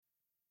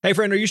Hey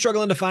friend, are you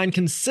struggling to find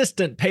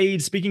consistent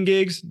paid speaking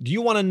gigs? Do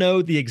you want to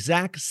know the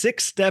exact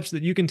 6 steps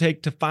that you can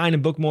take to find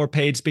and book more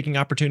paid speaking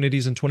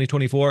opportunities in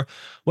 2024?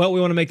 Well,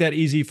 we want to make that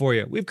easy for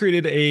you. We've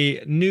created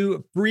a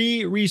new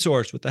free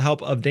resource with the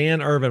help of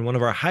Dan Irvin, one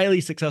of our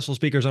highly successful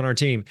speakers on our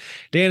team.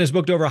 Dan has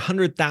booked over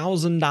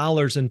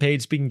 $100,000 in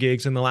paid speaking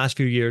gigs in the last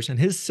few years, and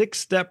his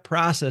 6-step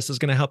process is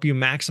going to help you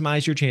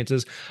maximize your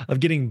chances of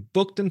getting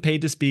booked and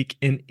paid to speak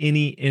in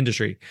any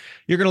industry.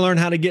 You're going to learn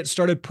how to get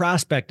started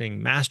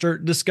prospecting, master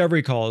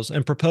discovery calls,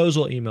 and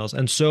proposal emails,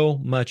 and so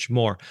much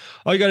more.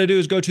 All you got to do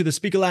is go to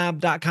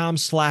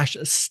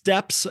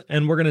thespeakerlab.com/steps,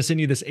 and we're going to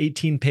send you this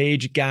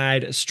 18-page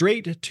guide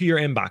straight to your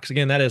inbox.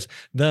 Again, that is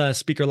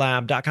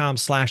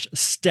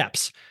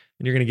thespeakerlab.com/steps,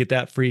 and you're going to get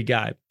that free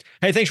guide.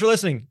 Hey, thanks for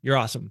listening. You're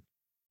awesome.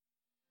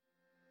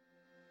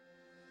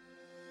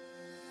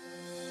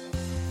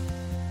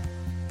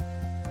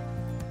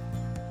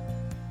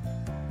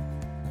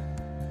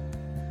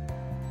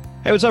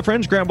 Hey, what's up,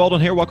 friends? Grant Baldwin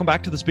here. Welcome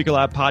back to the Speaker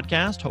Lab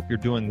podcast. Hope you're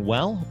doing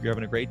well. Hope you're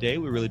having a great day.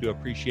 We really do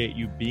appreciate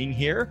you being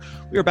here.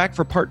 We are back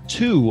for part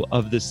 2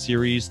 of this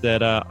series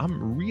that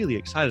I'm really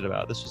excited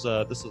about. This is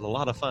a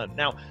lot of fun.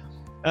 Now,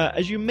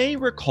 as you may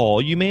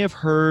recall, you may have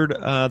heard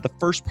the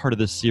first part of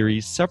this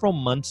series several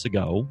months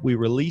ago. We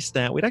released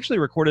that. We'd actually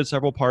recorded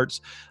several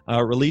parts,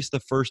 released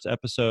the first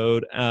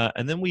episode,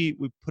 and then we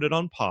put it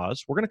on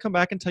pause. We're going to come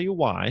back and tell you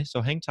why,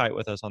 so hang tight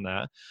with us on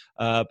that.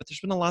 But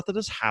there's been a lot that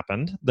has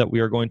happened that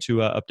we are going to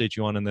update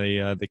you on in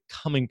the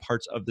coming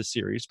parts of the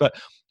series. But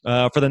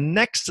for the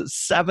next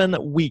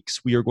 7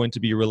 weeks, we are going to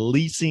be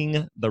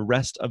releasing the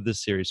rest of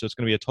this series. So it's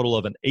going to be a total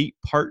of an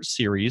 8-part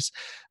series.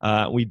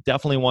 We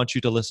definitely want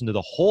you to listen to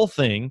the whole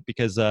thing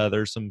because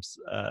it's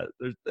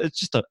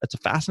a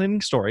fascinating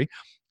story.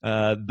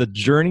 The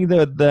journey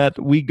that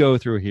we go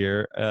through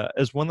here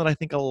is one that I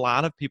think a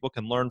lot of people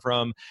can learn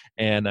from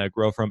and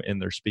grow from in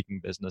their speaking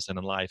business and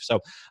in life. So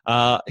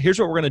here's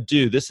what we're going to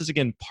do. This is,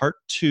 again, part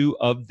 2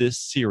 of this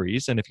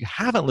series. And if you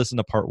haven't listened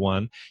to part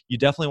 1, you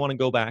definitely want to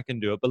go back and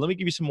do it. But let me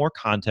give you some more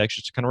context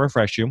just to kind of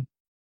refresh you.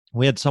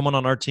 We had someone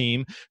on our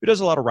team who does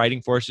a lot of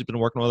writing for us. He's been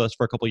working with us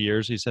for a couple of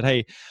years. He said,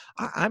 "Hey,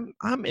 I'm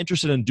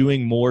interested in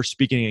doing more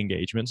speaking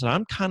engagements, and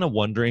I'm kind of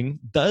wondering,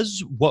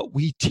 does what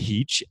we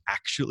teach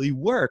actually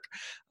work?" I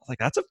was like,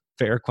 "That's a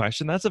fair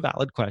question. That's a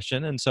valid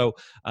question." And so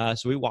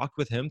we walked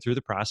with him through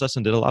the process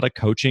and did a lot of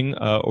coaching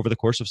over the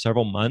course of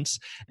several months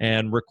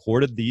and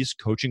recorded these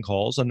coaching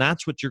calls. And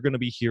that's what you're going to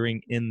be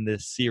hearing in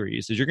this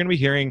series. Is you're going to be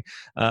hearing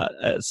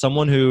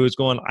someone who is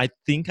going, "I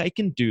think I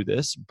can do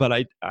this, but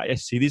I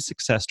see these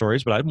success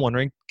stories, but I'm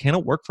wondering, can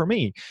it work for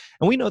me?"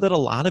 And we know that a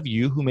lot of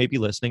you who may be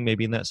listening may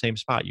be in that same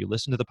spot. You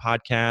listen to the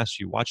podcast,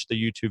 you watch the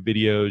YouTube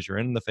videos, you're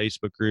in the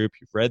Facebook group,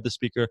 you've read the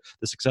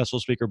Successful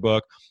Speaker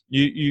book.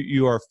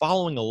 You are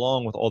following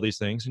along with all these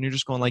things, and you're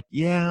just going like,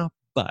 "Yeah,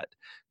 but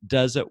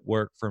does it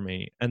work for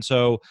me?" And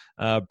so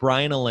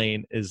Bryan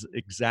Allain is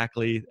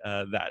exactly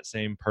that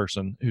same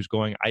person who's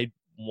going, "I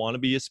want to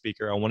be a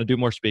speaker. I want to do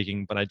more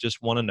speaking, but I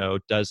just want to know,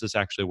 does this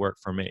actually work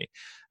for me?"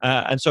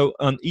 And so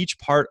on each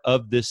part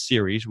of this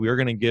series, we are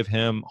going to give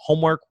him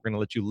homework. We're going to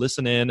let you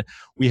listen in.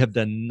 We have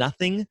done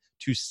nothing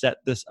to set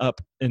this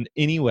up in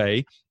any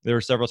way. There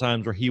were several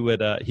times where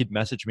he'd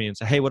message me and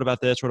say, "Hey, what about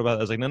this? What about that?"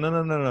 I was like, no.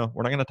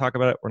 We're not going to talk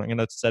about it. We're not going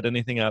to set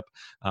anything up.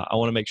 I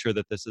want to make sure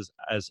that this is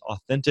as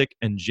authentic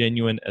and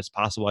genuine as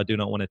possible. I do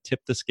not want to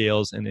tip the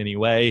scales in any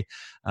way.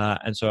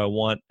 And so I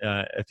want,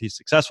 if he's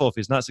successful, if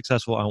he's not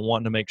successful, I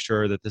want to make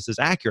sure that this is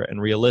accurate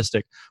and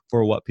realistic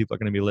for what people are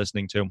going to be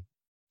listening to.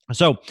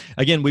 So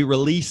again, we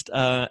released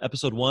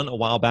episode 1 a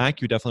while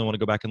back. You definitely want to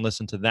go back and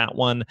listen to that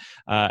one.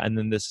 And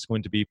then this is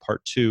going to be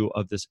part 2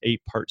 of this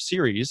 8-part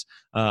series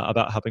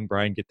about helping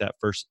Bryan get that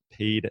first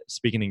paid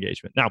speaking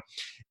engagement. Now,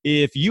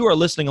 if you are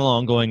listening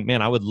along going,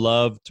 "Man, I would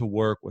love to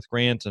work with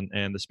Grant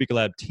and the Speaker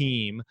Lab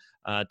team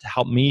to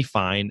help me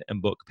find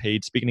and book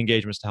paid speaking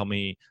engagements, to help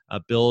me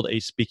build a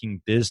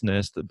speaking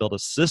business, to build a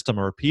system,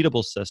 a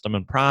repeatable system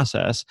and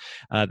process,"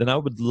 then I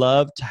would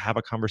love to have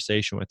a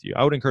conversation with you.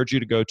 I would encourage you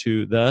to go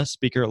to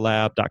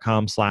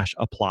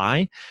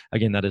thespeakerlab.com/apply.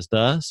 Again, that is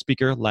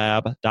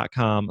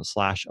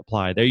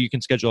thespeakerlab.com/apply. There you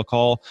can schedule a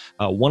call,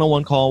 a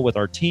one-on-one call with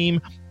our team.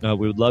 We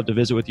would love to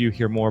visit with you,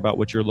 hear more about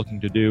what you're looking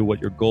to do,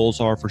 what your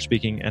goals are for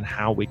speaking, and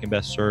how we can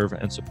best serve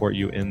and support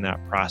you in that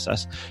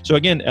process. So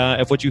again,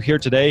 if what you hear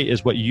today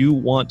is what you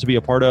want to be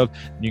a part of,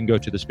 you can go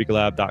to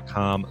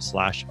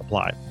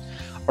thespeakerlab.com/apply.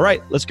 All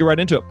right, let's get right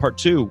into it. Part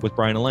 2 with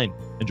Bryan Allain.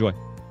 Enjoy.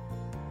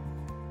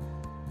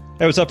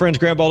 Hey, what's up, friends?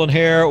 Grant Baldwin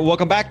here.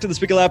 Welcome back to the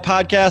Speaker Lab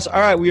podcast. All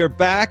right, we are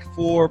back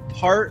for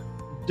part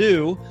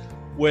 2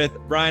 with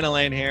Bryan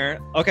Allain here.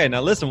 Okay,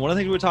 now listen, one of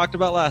the things we talked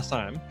about last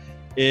time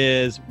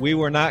is we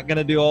were not going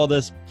to do all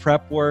this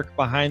prep work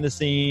behind the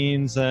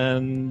scenes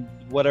and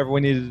whatever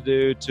we needed to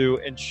do to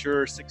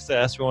ensure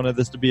success. We wanted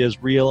this to be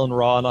as real and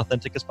raw and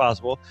authentic as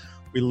possible.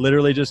 We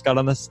literally just got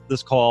on this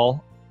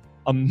call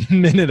a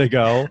minute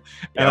ago,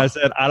 and I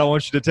said, "I don't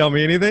want you to tell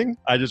me anything.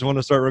 I just want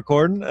to start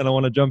recording, and I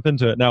want to jump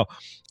into it." Now,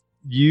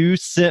 you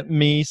sent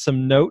me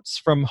some notes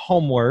from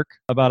homework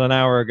about an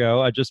hour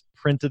ago. I just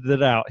printed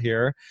it out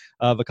here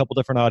of a couple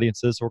different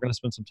audiences. So we're going to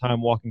spend some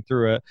time walking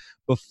through it.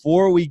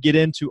 Before we get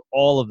into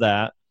all of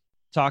that,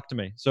 talk to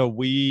me. So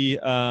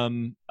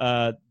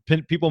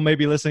people may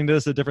be listening to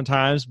this at different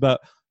times,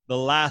 but the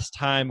last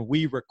time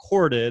we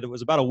recorded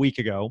was about a week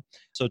ago.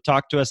 So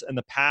talk to us in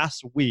the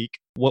past week.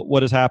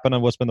 What has happened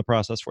and what's been the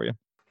process for you?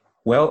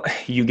 Well,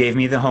 you gave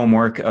me the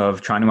homework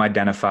of trying to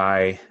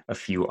identify a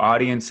few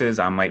audiences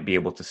I might be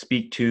able to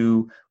speak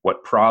to,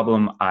 what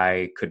problem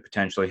I could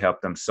potentially help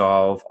them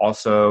solve.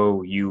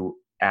 Also, you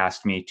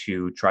asked me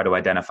to try to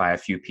identify a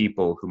few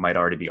people who might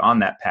already be on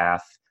that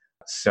path.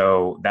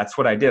 So that's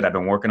what I did. I've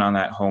been working on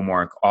that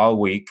homework all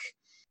week.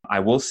 I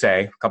will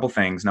say a couple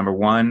things. Number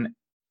one,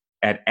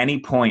 at any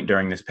point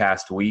during this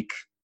past week,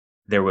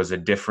 there was a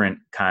different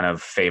kind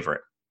of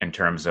favorite in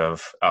terms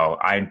of, oh,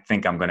 I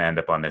think I'm going to end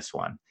up on this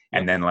one.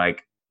 And then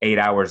like 8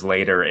 hours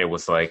later, it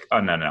was like, oh,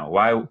 no.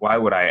 Why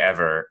would I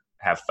ever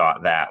have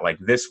thought that? Like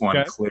this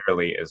one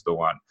clearly is the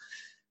one.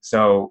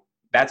 So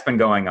that's been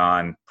going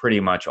on pretty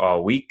much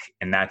all week.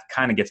 And that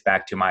kind of gets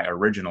back to my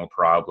original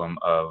problem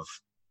of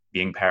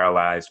being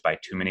paralyzed by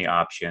too many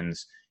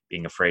options,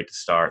 being afraid to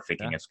start,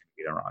 thinking it's going to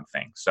be the wrong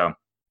thing. So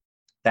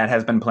that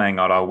has been playing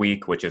out all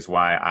week, which is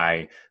why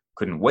I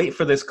couldn't wait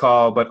for this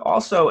call, but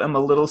also am a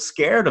little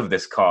scared of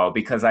this call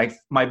because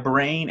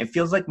it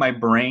feels like my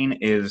brain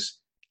is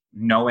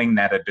knowing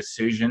that a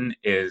decision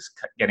is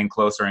getting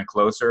closer and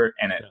closer,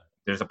 and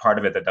there's a part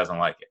of it that doesn't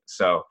like it.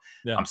 So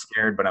I'm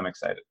scared, but I'm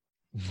excited.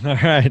 All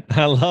right.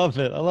 I love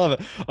it.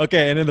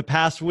 Okay. And in the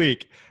past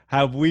week,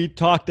 have we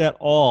talked at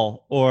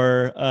all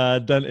or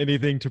done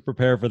anything to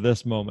prepare for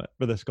this moment,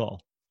 for this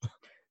call?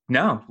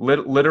 No,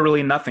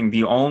 literally nothing.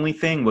 The only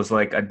thing was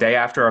like a day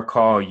after our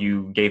call,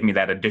 you gave me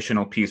that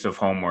additional piece of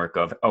homework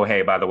of, oh,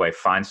 hey, by the way,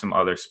 find some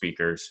other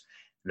speakers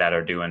that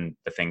are doing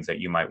the things that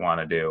you might want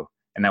to do.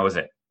 And that was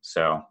it.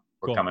 So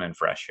we're coming in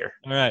fresh here.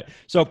 All right.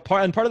 So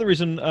part of the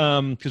reason,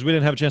 because we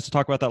didn't have a chance to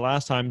talk about that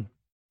last time,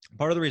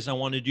 part of the reason I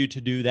wanted you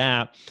to do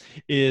that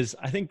is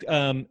I think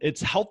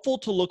it's helpful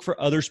to look for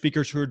other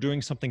speakers who are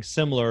doing something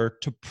similar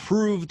to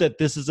prove that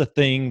this is a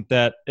thing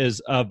that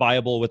is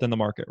viable within the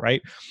market,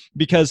 right?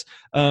 Because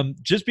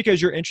just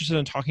because you're interested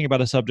in talking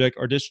about a subject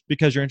or just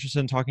because you're interested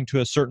in talking to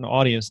a certain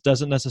audience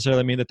doesn't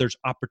necessarily mean that there's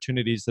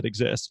opportunities that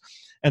exist.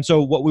 And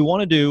so what we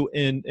want to do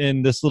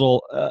in this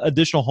little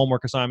additional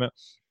homework assignment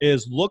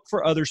is look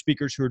for other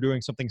speakers who are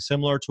doing something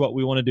similar to what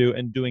we want to do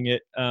and doing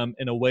it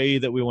in a way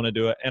that we want to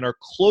do it and are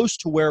close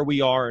to where we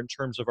are in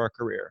terms of our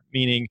career.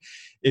 Meaning,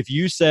 if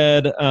you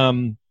said,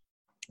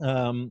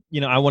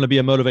 I want to be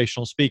a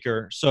motivational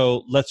speaker,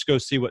 so let's go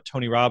see what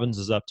Tony Robbins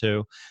is up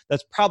to.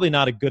 That's probably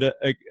not a good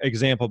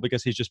example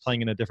because he's just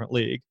playing in a different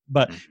league.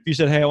 But if you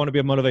said, hey, I want to be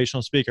a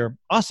motivational speaker,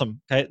 awesome.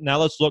 Okay, now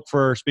let's look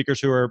for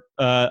speakers who are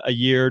a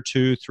year,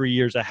 2, 3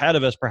 years ahead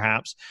of us,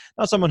 perhaps.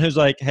 Not someone who's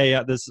like, hey,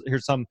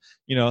 here's some,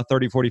 $30,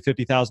 $40,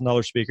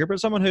 $50,000 speaker,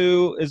 but someone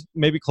who is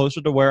maybe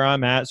closer to where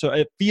I'm at. So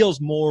it feels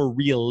more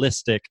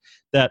realistic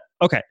that,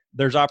 okay,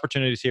 there's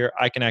opportunities here.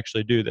 I can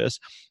actually do this.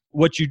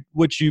 What you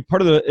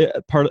part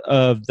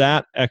of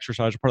that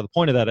exercise, or part of the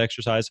point of that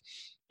exercise,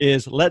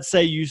 is let's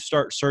say you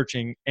start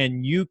searching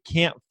and you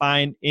can't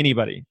find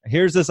anybody.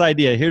 Here's this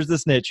idea. Here's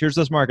this niche. Here's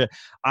this market.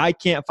 I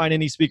can't find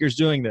any speakers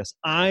doing this.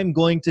 I'm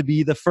going to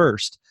be the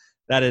first.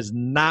 That is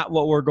not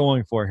what we're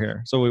going for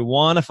here. So we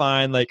want to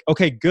find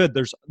okay, good.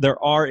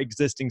 There are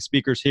existing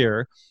speakers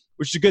here,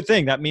 which is a good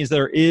thing. That means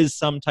there is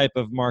some type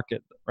of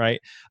market, right?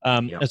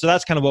 And so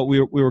that's kind of what we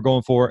were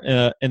going for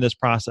in this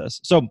process.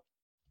 So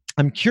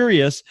I'm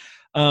curious,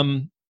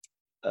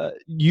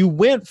 you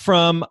went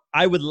from,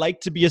 I would like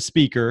to be a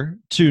speaker,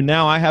 to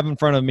now I have in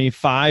front of me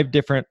 5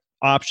 different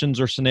options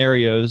or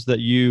scenarios that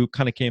you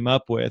kind of came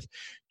up with.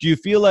 Do you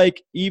feel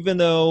like even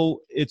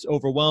though it's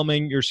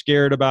overwhelming, you're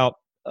scared about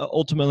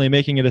ultimately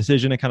making a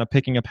decision and kind of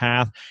picking a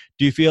path,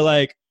 do you feel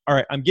like, all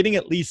right, I'm getting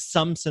at least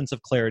some sense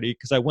of clarity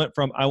because I went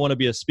from I want to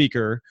be a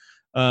speaker,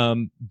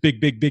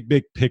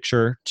 big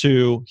picture,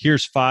 to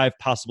here's 5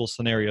 possible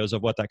scenarios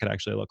of what that could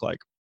actually look like?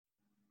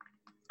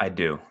 I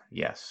do,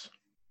 yes.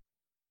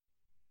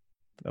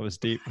 That was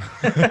deep.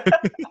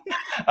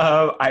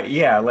 I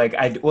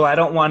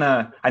don't want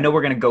to, I know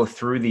we're going to go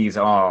through these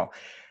all.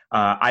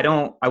 I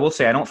will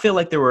say, I don't feel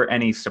like there were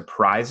any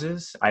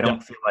surprises. I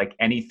don't feel like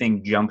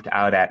anything jumped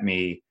out at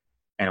me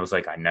and it was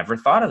like, I never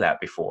thought of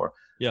that before.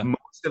 Yeah.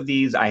 Most of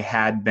these I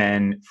had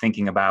been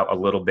thinking about a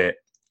little bit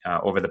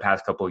over the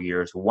past couple of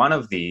years. One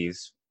of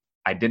these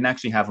I didn't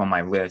actually have on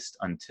my list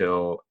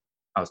until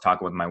I was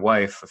talking with my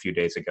wife a few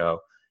days ago.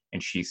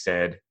 And she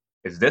said,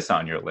 is this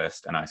on your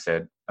list? And I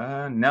said,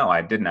 no,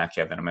 I didn't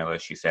actually have it on my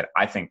list. She said,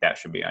 I think that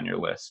should be on your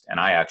list. And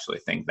I actually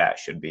think that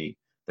should be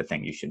the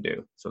thing you should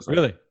do. So it's like,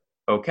 really?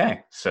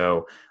 Okay.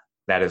 So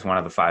that is one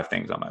of the 5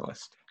 things on my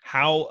list.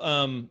 How,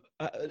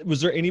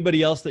 was there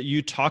anybody else that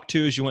you talked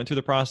to as you went through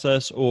the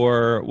process,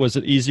 or was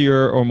it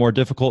easier or more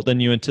difficult than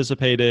you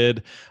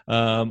anticipated?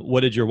 What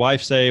did your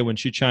wife say when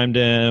she chimed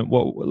in?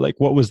 What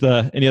was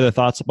any other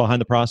thoughts behind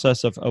the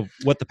process of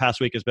what the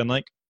past week has been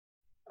like?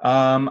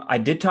 I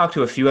did talk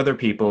to a few other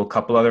people, a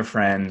couple other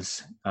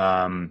friends,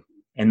 and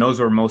those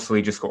were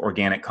mostly just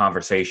organic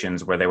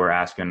conversations where they were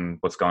asking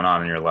what's going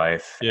on in your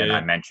life. Yeah, And I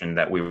yeah. mentioned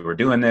that we were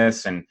doing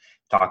this and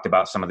talked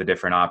about some of the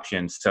different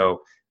options.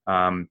 So,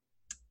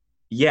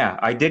 yeah,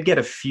 I did get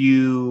a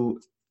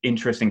few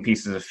interesting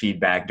pieces of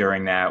feedback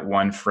during that.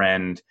 One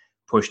friend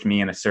pushed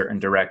me in a certain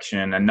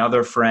direction.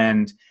 Another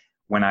friend,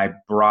 when I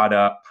brought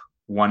up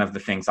one of the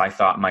things I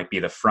thought might be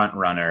the front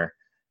runner,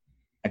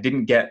 I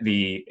didn't get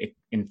the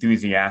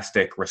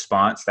enthusiastic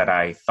response that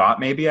I thought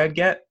maybe I'd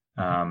get.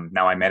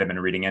 Now I might have been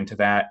reading into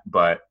that,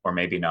 or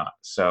maybe not.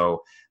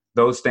 So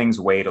those things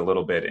weighed a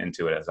little bit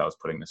into it as I was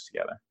putting this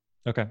together.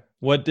 Okay.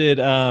 What did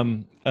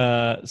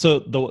so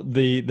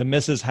the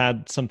missus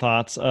had some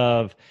thoughts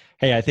of,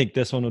 hey, I think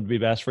this one would be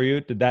best for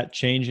you. Did that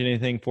change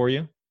anything for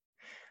you?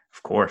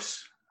 Of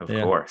course. Of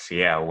Yeah. course.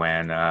 Yeah.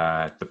 When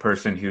the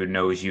person who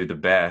knows you the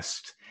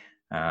best,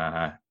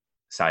 uh,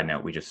 side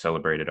note, we just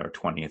celebrated our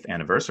 20th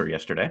anniversary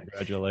yesterday,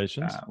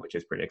 Congratulations. which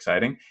is pretty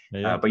exciting. Yeah,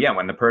 yeah. But yeah,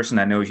 when the person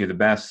that knows you the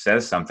best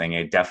says something,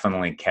 it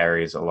definitely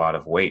carries a lot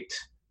of weight.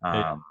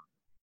 Yeah.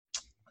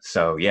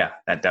 So yeah,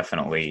 that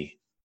definitely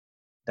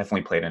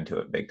played into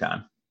it big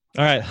time.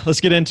 All right,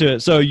 let's get into it.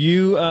 So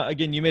you,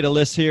 again, you made a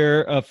list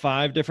here of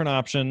 5 different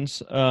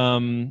options.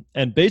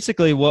 And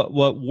basically what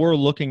we're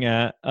looking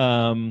at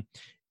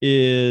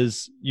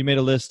is you made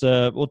a list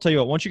of, we'll tell you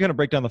what, why don't you kind of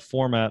break down the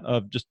format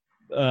of just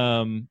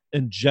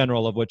in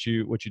general of what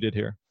you did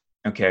here.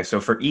 Okay, so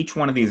for each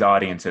one of these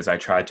audiences, I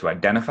tried to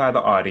identify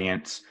the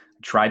audience,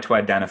 tried to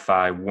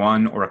identify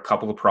one or a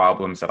couple of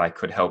problems that I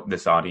could help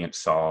this audience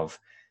solve.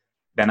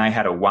 Then I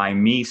had a why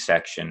me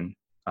section,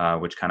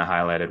 which kind of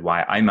highlighted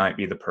why I might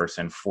be the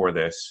person for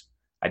this.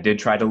 I did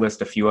try to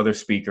list a few other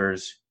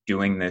speakers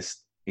doing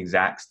this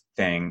exact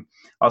thing.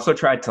 Also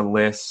tried to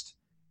list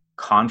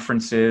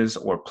conferences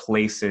or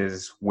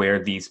places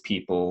where these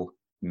people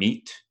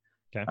meet.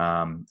 Okay.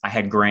 I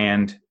had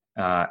grand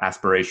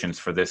aspirations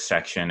for this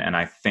section, and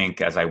I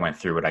think as I went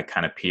through it, I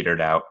kind of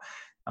petered out,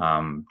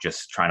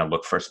 just trying to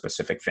look for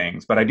specific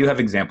things. But I do have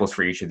examples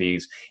for each of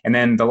these. And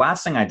then the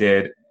last thing I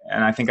did,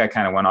 and I think I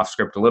kind of went off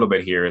script a little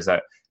bit here, is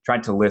that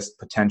tried to list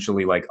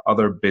potentially like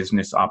other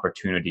business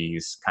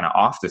opportunities kind of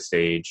off the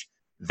stage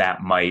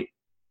that might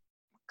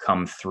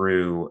come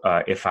through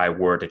if I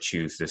were to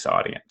choose this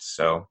audience.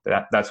 So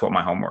that's what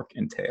my homework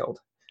entailed.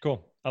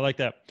 Cool. I like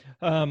that.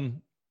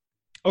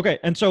 Okay.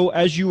 And so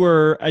as you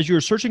were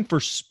searching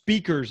for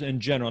speakers in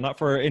general, not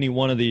for any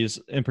one of these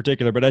in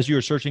particular, but as you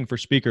were searching for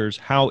speakers,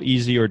 how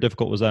easy or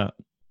difficult was that?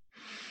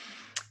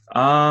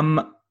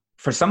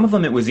 For some of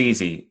them, it was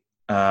easy.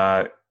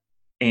 But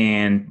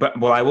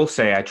I will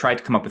say I tried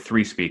to come up with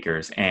 3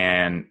 speakers,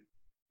 and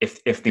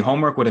if the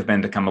homework would have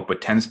been to come up with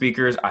 10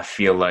 speakers, I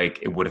feel like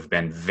it would have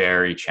been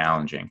very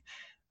challenging.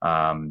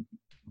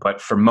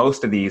 But for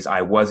most of these,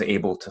 I was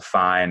able to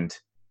find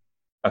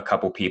a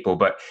couple people,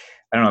 but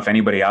I don't know if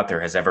anybody out there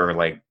has ever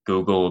like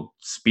Googled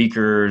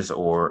speakers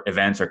or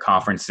events or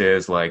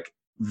conferences. Like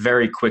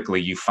very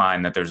quickly, you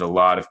find that there's a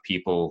lot of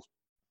people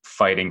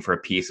fighting for a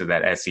piece of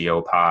that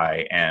SEO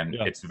pie, and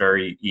it's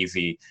very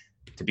easy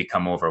to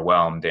become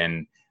overwhelmed.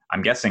 And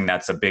I'm guessing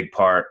that's a big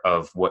part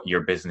of what your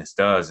business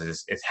does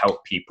is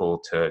help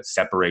people to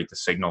separate the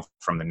signal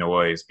from the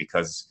noise,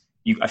 because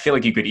I feel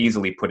like you could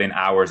easily put in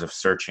hours of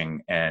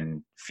searching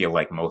and feel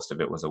like most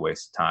of it was a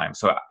waste of time.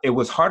 So it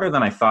was harder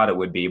than I thought it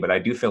would be, but I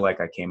do feel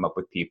like I came up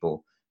with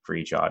people for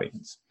each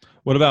audience.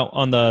 What about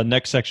on the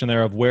next section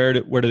there of where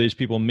do these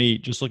people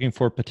meet? Just looking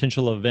for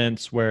potential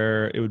events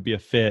where it would be a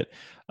fit.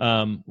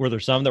 Were there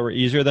some that were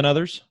easier than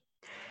others?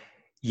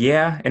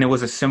 Yeah, and it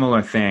was a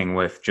similar thing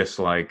with just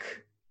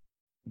like,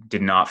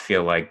 did not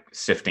feel like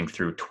sifting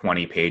through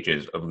 20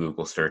 pages of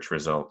Google search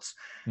results.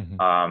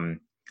 Mm-hmm.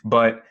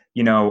 But,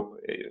 you know,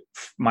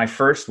 my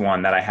first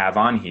one that I have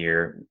on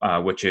here,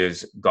 which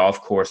is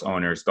golf course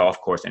owners, golf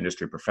course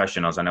industry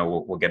professionals. I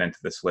know we'll get into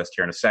this list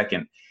here in a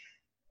second.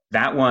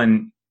 That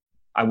one,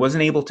 I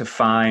wasn't able to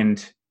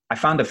find. I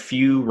found a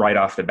few right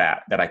off the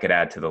bat that I could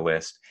add to the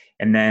list.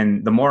 And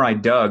then the more I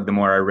dug, the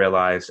more I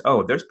realized,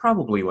 oh, there's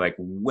probably like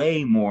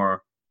way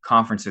more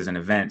conferences and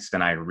events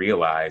than I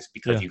realized,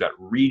 because you got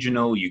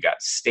regional, you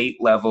got state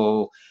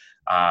level.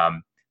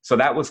 So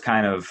that was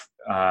kind of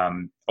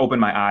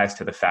opened my eyes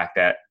to the fact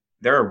that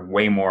there are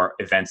way more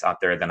events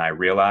out there than I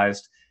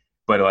realized.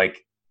 But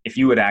like, if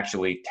you had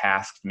actually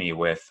tasked me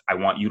with, I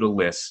want you to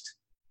list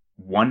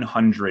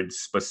 100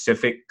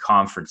 specific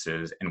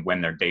conferences and when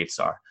their dates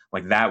are,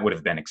 like that would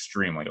have been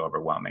extremely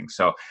overwhelming.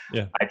 So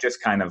I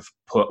just kind of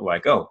put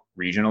like, oh,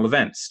 regional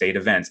events, state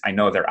events. I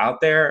know they're out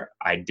there.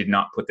 I did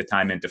not put the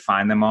time in to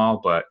find them all,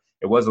 but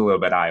it was a little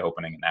bit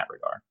eye-opening in that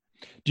regard.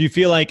 Do you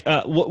feel like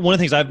one of the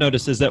things I've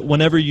noticed is that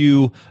whenever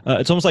you,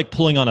 it's almost like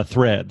pulling on a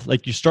thread.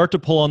 Like you start to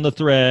pull on the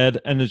thread,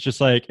 and it's just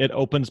like it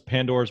opens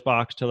Pandora's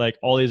box to like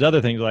all these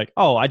other things. Like,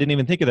 oh, I didn't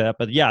even think of that,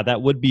 but yeah,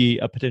 that would be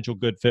a potential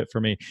good fit for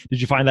me.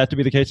 Did you find that to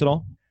be the case at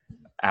all?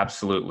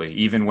 Absolutely.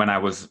 Even when I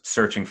was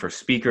searching for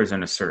speakers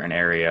in a certain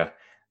area,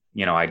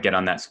 you know, I'd get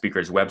on that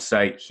speaker's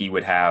website. He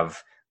would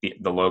have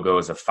the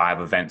logos of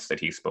 5 events that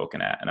he's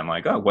spoken at. And I'm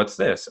like, oh, what's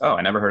this? Oh,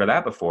 I never heard of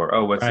that before.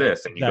 Oh, what's Right.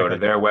 this? And you go to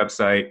their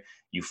website,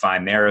 you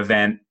find their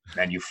event,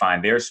 then you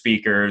find their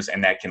speakers,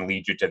 and that can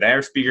lead you to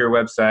their speaker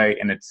website.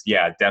 And it's,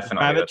 definitely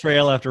rabbit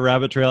trail after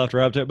rabbit trail after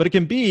rabbit trail. But it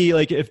can be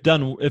like, if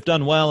done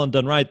well and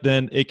done right,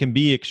 then it can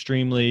be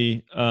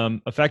extremely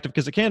effective,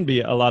 because it can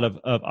be a lot of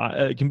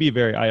it can be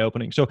very eye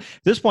opening. So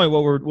at this point,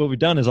 what we've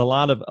done is a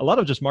lot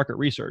of just market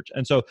research.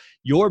 And so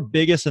your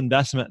biggest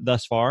investment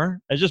thus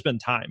far has just been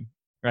time.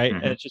 Right.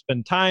 Mm-hmm. And it's just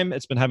been time.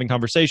 It's been having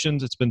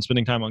conversations. It's been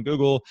spending time on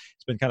Google.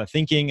 It's been kind of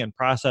thinking and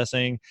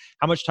processing.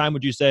 How much time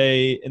would you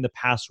say in the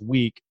past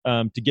week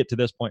to get to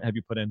this point have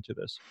you put into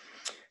this?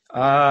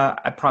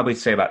 I'd probably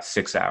say about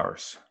 6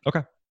 hours.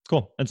 Okay,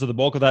 cool. And so the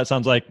bulk of that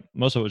sounds like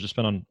most of it was just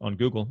spent on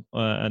Google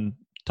and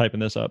typing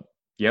this up.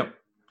 Yep,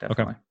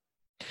 definitely.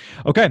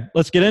 Okay,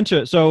 let's get into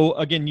it. So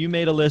again, you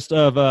made a list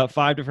of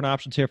 5 different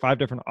options here, 5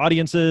 different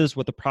audiences,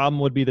 what the problem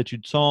would be that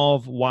you'd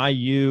solve, why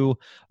you,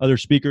 other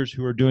speakers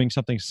who are doing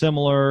something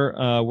similar,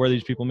 where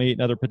these people meet,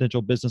 and other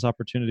potential business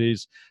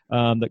opportunities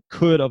that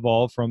could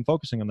evolve from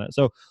focusing on that.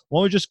 So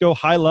why don't we just go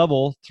high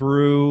level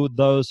through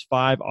those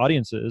 5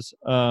 audiences?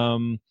 Why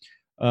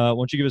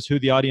don't you give us who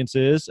the audience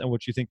is and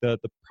what you think the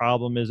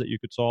problem is that you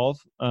could solve,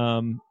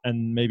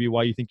 and maybe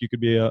why you think you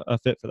could be a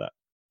fit for that?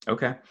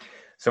 Okay.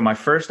 So my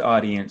first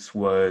audience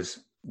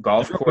was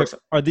golf course.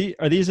 Are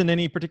these in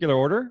any particular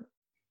order,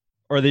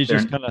 or are these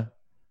just kind of?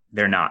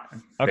 They're not.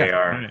 Okay. They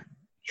are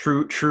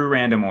true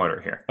random order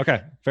here.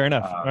 Okay, fair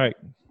enough. All right.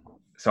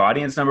 So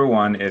audience number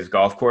 1 is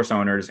golf course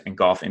owners and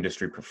golf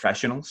industry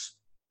professionals.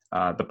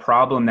 The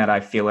problem that I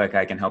feel like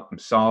I can help them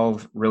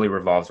solve really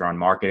revolves around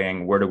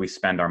marketing. Where do we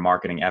spend our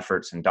marketing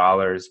efforts and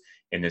dollars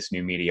in this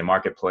new media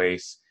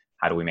marketplace?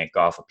 How do we make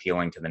golf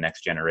appealing to the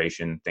next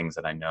generation? Things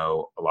that I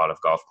know a lot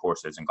of golf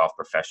courses and golf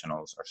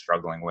professionals are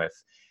struggling with.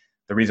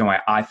 The reason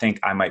why I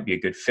think I might be a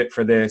good fit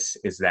for this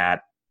is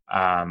that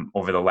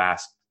over the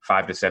last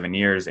 5 to 7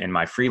 years in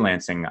my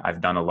freelancing,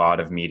 I've done a lot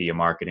of media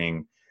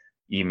marketing,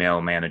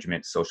 email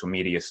management, social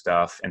media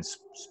stuff. And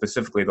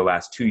specifically the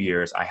last 2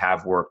 years, I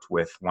have worked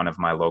with one of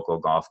my local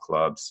golf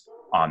clubs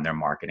on their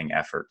marketing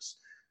efforts.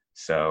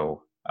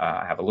 So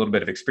I have a little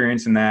bit of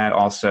experience in that.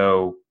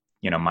 Also,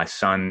 my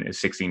son is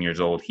 16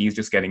 years old. He's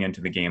just getting into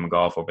the game of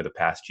golf over the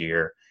past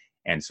year.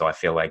 And so I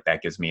feel like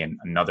that gives me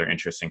another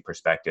interesting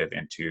perspective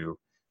into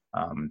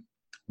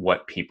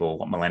what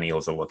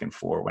millennials are looking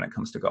for when it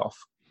comes to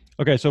golf.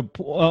 Okay. So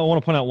I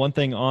want to point out one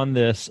thing on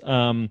this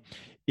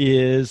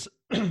is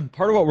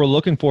part of what we're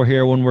looking for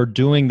here when we're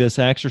doing this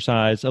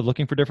exercise of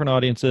looking for different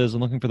audiences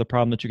and looking for the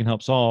problem that you can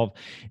help solve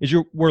is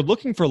we're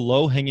looking for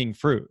low-hanging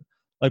fruit.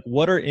 Like,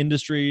 what are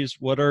industries,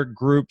 what are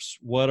groups,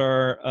 what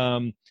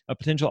are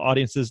potential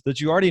audiences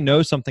that you already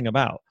know something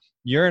about?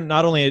 You're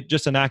not only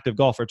just an active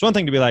golfer. It's one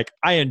thing to be like,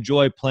 I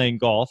enjoy playing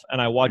golf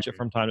and I watch it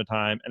from time to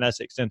time, and that's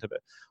the extent of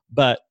it.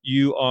 But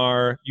you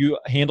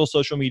handle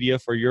social media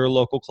for your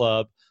local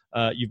club.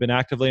 You've been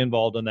actively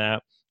involved in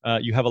that.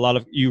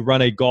 You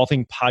run a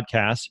golfing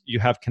podcast. You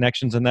have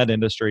connections in that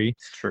industry.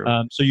 True.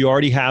 So you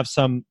already have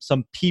some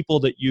people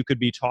that you could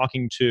be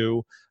talking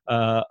to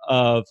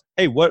of,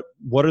 hey, what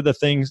are the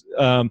things,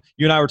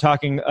 you and I were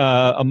talking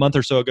a month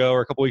or so ago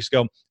or a couple weeks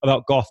ago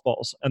about golf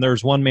balls. And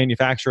there's one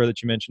manufacturer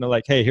that you mentioned,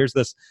 like, hey, here's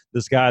this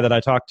guy that I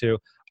talked to.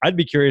 I'd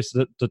be curious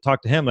to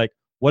talk to him. Like,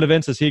 what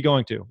events is he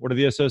going to? What are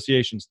the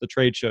associations, the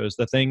trade shows,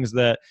 the things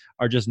that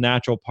are just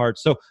natural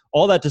parts? So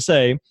all that to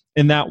say,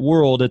 in that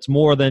world, it's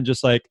more than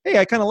just like, hey,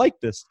 I kind of like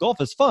this. Golf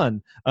is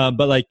fun.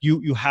 But like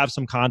you have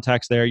some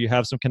contacts there. You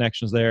have some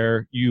connections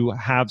there. You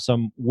have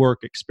some work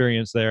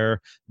experience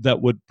there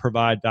that would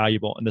provide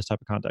valuable in this type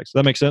of context. Does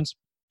that make sense?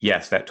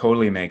 Yes, that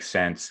totally makes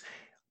sense.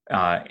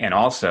 And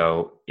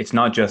also, it's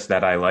not just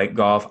that I like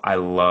golf. I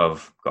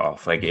love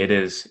golf. Like it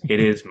is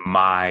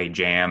my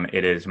jam.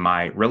 It is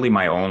really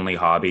my only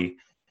hobby.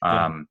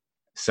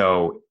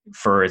 So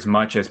for as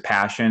much as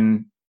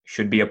passion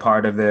should be a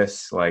part of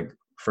this, like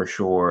for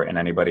sure, and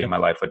anybody in my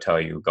life would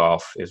tell you,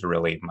 golf is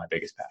really my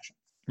biggest passion.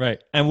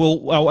 Right. And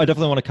I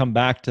definitely want to come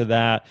back to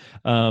that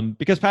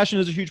because passion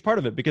is a huge part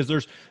of it, because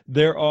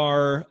there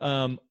are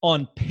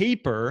on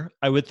paper,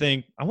 I would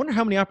think, I wonder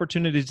how many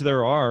opportunities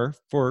there are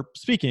for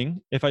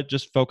speaking if I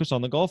just focus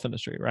on the golf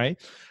industry. Right.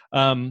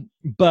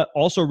 But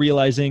also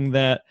realizing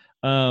that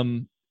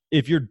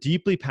if you're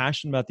deeply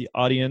passionate about the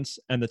audience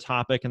and the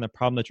topic and the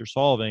problem that you're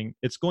solving,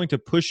 it's going to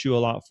push you a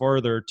lot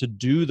further to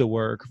do the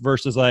work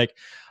versus like,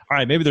 all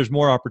right, maybe there's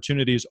more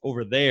opportunities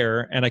over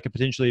there and I could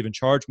potentially even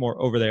charge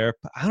more over there,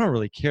 but I don't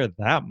really care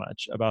that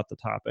much about the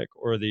topic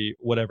or the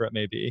whatever it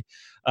may be.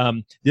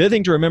 The other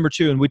thing to remember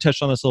too, and we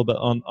touched on this a little bit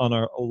on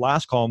our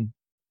last call,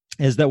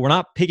 is that we're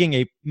not making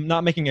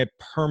a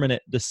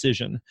permanent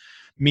decision.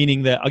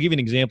 Meaning that, I'll give you an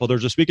example.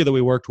 There's a speaker that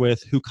we worked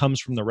with who comes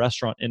from the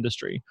restaurant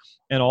industry,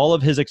 and all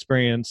of his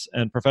experience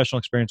and professional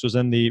experience was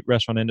in the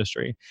restaurant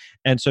industry.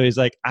 And so he's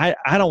like, I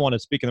don't want to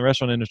speak in the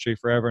restaurant industry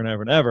forever and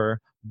ever and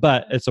ever,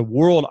 but it's a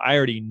world I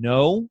already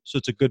know. So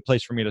it's a good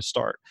place for me to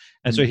start.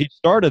 And so he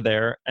started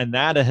there, and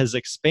that has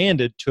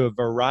expanded to a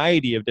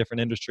variety of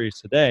different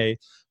industries today.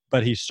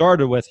 but he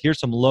started with, here's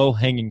some low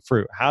hanging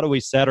fruit. How do we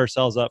set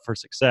ourselves up for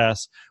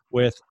success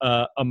with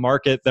a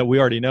market that we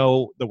already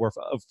know, that we're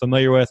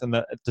familiar with, and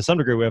that to some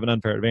degree we have an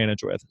unfair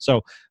advantage with?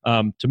 So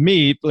to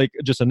me, like,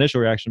 just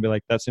initial reaction would be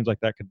like, that seems like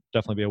that could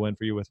definitely be a win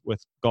for you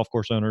with golf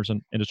course owners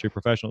and industry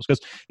professionals. Because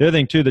the other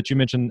thing too that you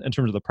mentioned in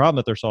terms of the problem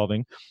that they're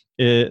solving,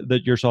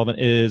 that you're solving,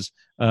 is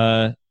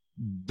they're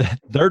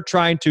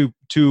trying to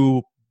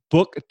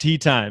book tee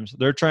times.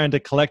 They're trying to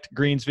collect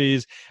greens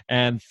fees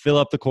and fill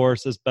up the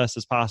course as best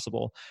as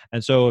possible.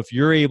 And so if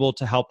you're able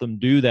to help them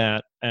do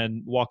that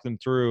and walk them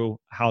through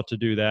how to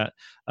do that,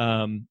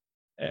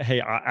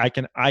 hey, I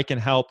can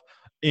help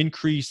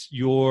increase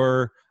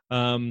your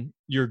tee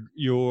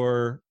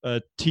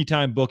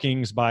time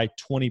bookings by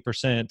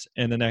 20%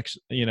 in the next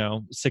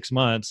 6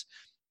 months.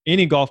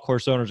 Any golf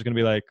course owner is going to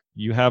be like,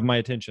 you have my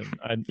attention.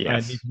 I need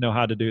to know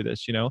how to do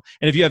this, And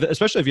if you have,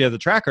 especially if you have the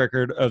track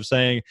record of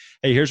saying,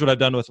 hey, here's what I've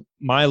done with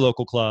my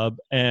local club,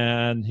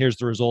 and here's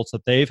the results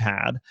that they've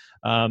had,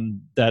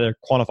 that are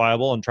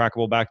quantifiable and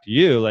trackable back to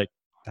you, like,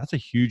 that's a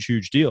huge,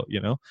 huge deal,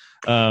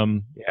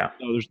 So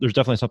there's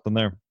definitely something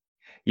there.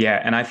 Yeah.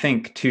 And I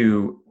think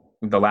too,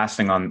 the last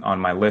thing on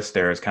my list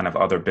there is kind of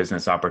other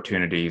business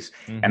opportunities.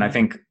 Mm-hmm. And I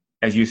think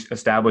as you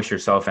establish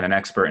yourself as an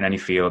expert in any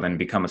field and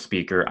become a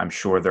speaker, I'm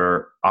sure there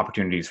are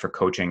opportunities for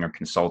coaching or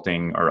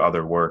consulting or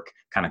other work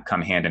kind of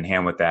come hand in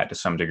hand with that to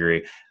some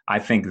degree. I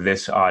think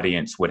this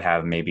audience would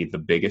have maybe the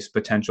biggest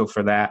potential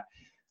for that,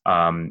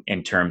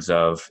 in terms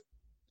of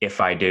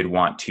if I did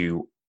want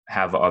to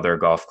have other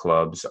golf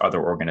clubs,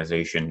 other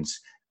organizations,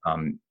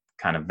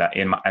 kind of that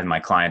in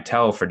my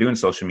clientele for doing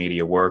social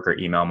media work or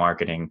email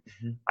marketing.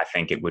 Mm-hmm. I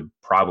think it would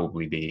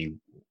probably be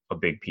a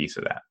big piece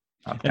of that.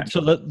 And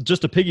so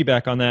just to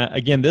piggyback on that,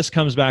 again, this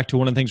comes back to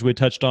one of the things we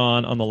touched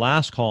on the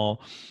last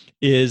call,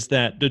 is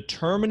that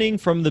determining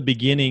from the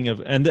beginning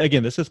of, and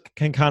again,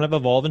 can kind of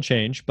evolve and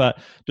change, but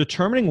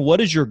determining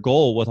what is your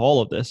goal with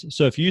all of this.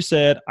 So if you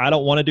said, I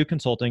don't want to do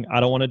consulting, I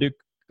don't want to do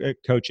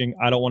coaching,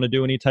 I don't want to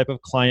do any type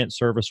of client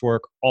service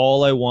work,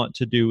 all I want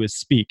to do is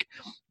speak,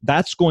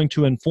 that's going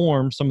to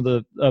inform some of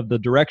the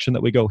direction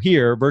that we go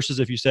here,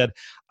 versus if you said,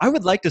 I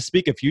would like to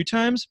speak a few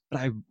times,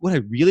 but what I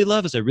really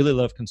love is I really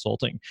love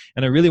consulting,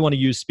 and I really want to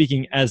use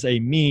speaking as a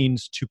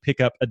means to pick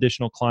up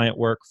additional client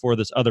work for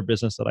this other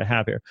business that I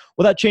have here.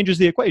 Well, that changes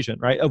the equation,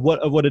 right, of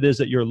what it is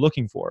that you're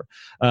looking for.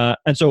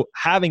 And so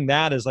having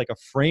that as like a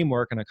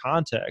framework and a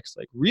context,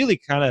 like, really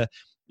kind of,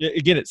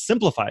 again, it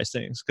simplifies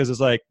things, because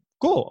it's like,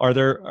 cool, are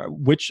there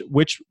which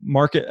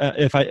market,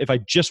 if I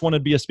just want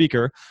to be a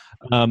speaker,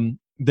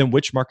 then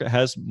which market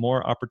has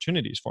more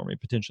opportunities for me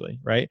potentially,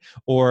 right?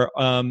 Or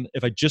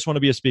if I just want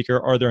to be a speaker,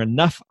 are there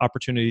enough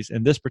opportunities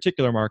in this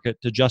particular market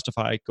to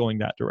justify going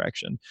that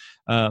direction?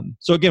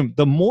 So again,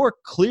 the more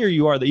clear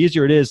you are, the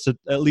easier it is to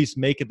at least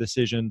make a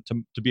decision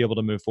to be able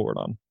to move forward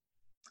on.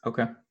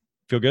 Okay.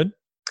 Feel good?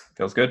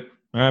 Feels good.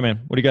 All right,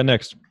 man. What do you got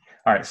next?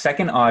 All right.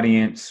 Second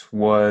audience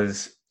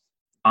was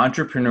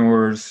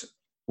entrepreneurs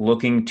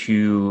looking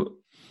to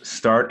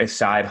start a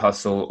side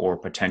hustle or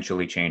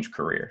potentially change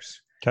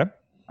careers. Okay.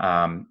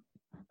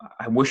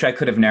 I wish I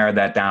could have narrowed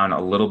that down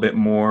a little bit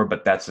more,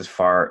 but that's as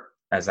far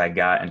as I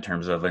got in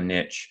terms of a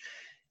niche.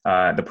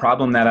 The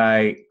problem that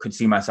I could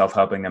see myself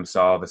helping them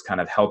solve is kind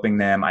of helping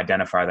them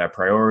identify their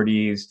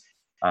priorities,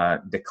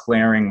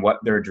 declaring what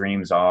their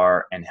dreams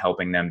are, and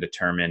helping them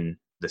determine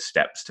the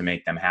steps to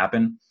make them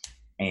happen.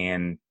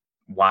 And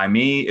why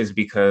me is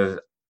because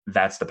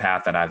that's the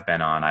path that I've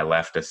been on. I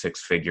left a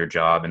 6-figure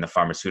job in the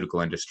pharmaceutical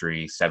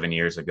industry 7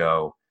 years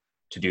ago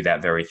to do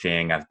that very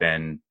thing. I've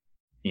been,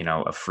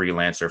 a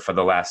freelancer for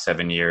the last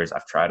 7 years.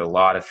 I've tried a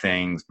lot of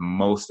things.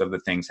 Most of the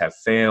things have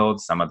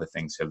failed. Some of the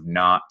things have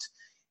not.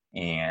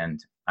 And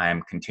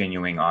I'm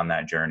continuing on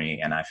that journey.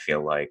 And I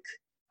feel like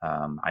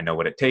I know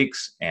what it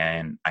takes,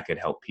 and I could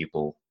help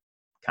people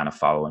kind of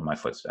follow in my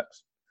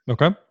footsteps.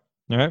 Okay.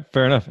 All right.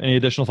 Fair enough. Any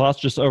additional thoughts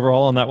just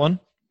overall on that one?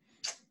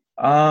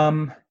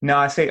 No,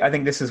 I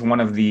think this is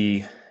one of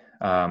the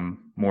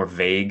more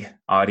vague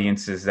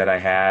audiences that I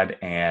had,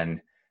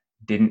 and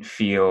didn't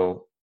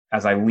feel,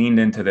 as I leaned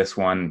into this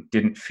one,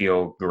 didn't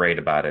feel great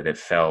about it. It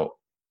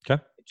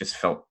just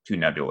felt too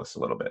nebulous a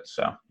little bit.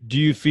 So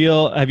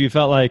have you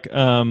felt like,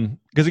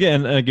 because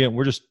again,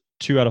 we're just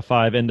 2 out of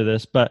 5 into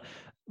this, but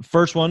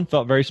first one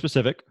felt very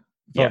specific.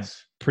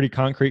 Yes. Pretty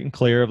concrete and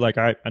clear of like,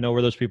 I know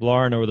where those people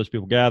are, I know where those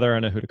people gather, I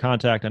know who to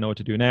contact, I know what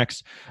to do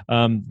next.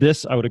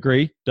 This, I would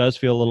agree, does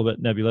feel a little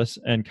bit nebulous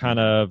and kind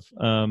of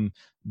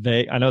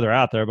vague. I know they're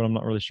out there, but I'm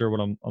not really sure what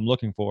I'm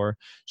looking for.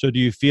 So do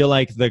you feel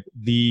like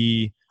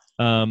the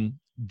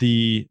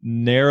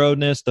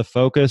narrowness, the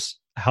focus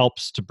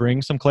helps to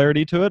bring some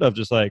clarity to it, of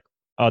just like,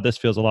 oh, this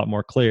feels a lot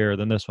more clear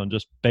than this one,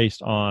 just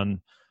based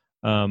on,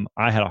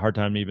 I had a hard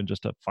time even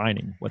just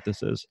defining what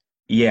this is.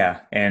 Yeah.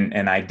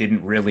 And I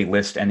didn't really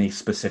list any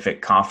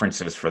specific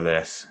conferences for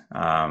this.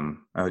 I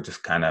would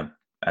just kind of,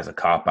 as a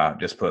cop-out,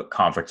 just put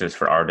conferences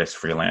for artists,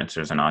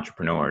 freelancers, and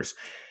entrepreneurs.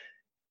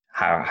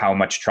 How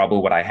much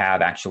trouble would I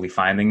have actually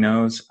finding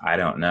those? I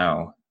don't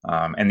know.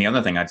 And the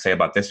other thing I'd say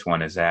about this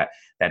one is that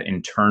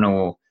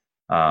internal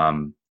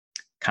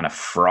kind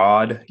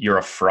of you're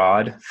a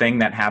fraud thing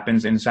that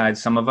happens inside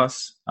some of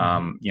us.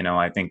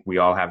 I think we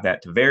all have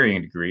that to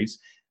varying degrees.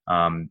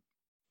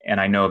 And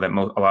I know that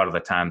a lot of the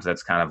times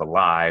that's kind of a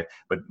lie,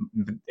 but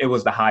it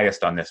was the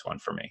highest on this one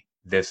for me.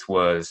 This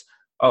was,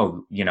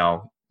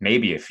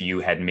 maybe if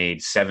you had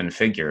made 7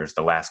 figures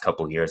the last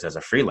couple of years as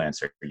a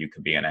freelancer, you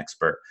could be an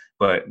expert,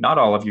 but not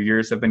all of your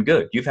years have been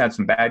good. You've had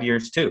some bad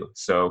years too.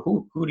 So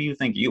who do you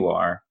think you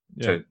are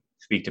to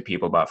speak to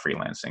people about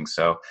freelancing?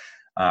 So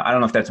I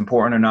don't know if that's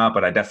important or not,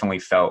 but I definitely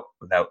felt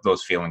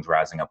those feelings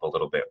rising up a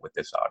little bit with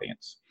this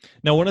audience.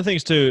 Now, one of the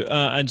things too,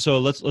 and so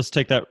let's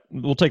take that.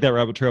 We'll take that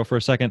rabbit trail for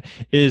a second.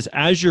 Is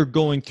as you're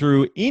going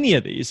through any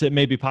of these, it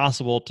may be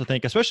possible to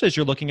think, especially as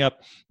you're looking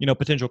up,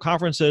 potential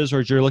conferences, or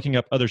as you're looking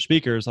up other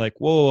speakers, like,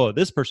 whoa,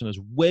 this person is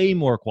way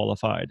more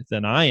qualified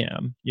than I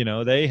am.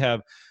 They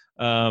have.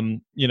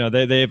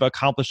 They've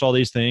accomplished all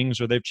these things,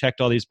 or they've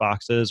checked all these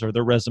boxes, or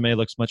their resume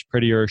looks much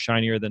prettier or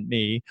shinier than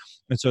me.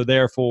 And so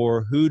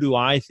therefore, who do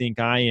I think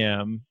I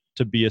am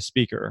to be a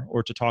speaker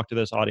or to talk to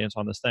this audience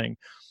on this thing?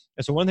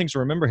 And so one of the things to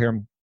remember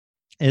here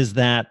is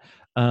that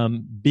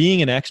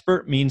being an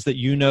expert means that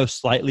you know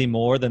slightly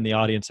more than the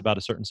audience about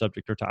a certain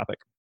subject or topic.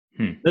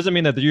 Doesn't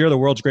mean that you're the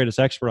world's greatest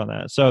expert on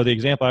that. So the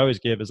example I always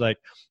give is like,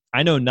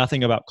 I know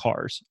nothing about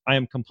cars. I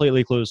am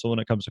completely clueless when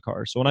it comes to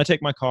cars. So when I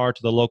take my car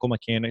to the local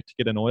mechanic to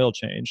get an oil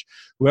change,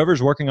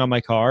 whoever's working on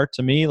my car,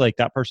 to me, like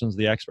that person's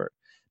the expert.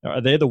 Now,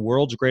 are they the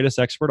world's greatest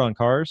expert on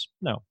cars?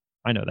 No.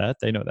 I know that.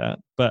 They know that.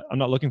 But I'm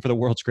not looking for the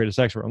world's greatest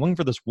expert. I'm looking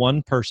for this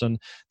one person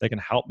that can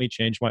help me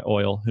change my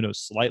oil, who knows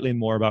slightly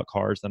more about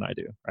cars than I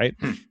do, right?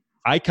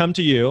 I come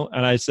to you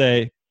and I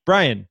say,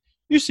 Bryan,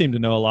 you seem to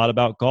know a lot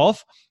about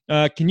golf.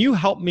 Can you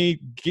help me?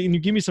 Can you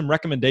give me some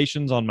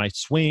recommendations on my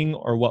swing,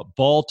 or what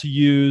ball to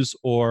use,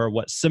 or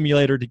what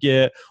simulator to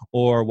get,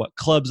 or what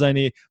clubs I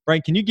need?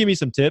 Bryan, can you give me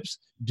some tips?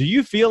 Do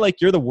you feel like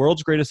you're the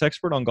world's greatest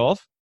expert on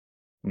golf?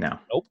 No.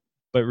 Nope.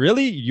 But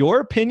really, your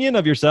opinion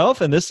of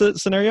yourself in this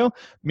scenario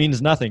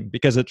means nothing,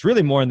 because it's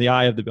really more in the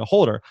eye of the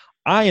beholder.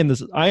 I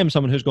am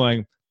someone who's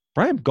going,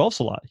 Bryan golfs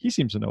a lot. He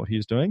seems to know what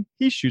he's doing.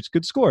 He shoots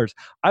good scores.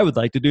 I would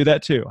like to do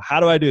that too. How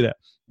do I do that?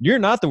 You're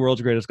not the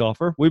world's greatest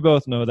golfer. We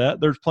both know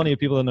that. There's plenty of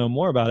people that know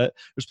more about it.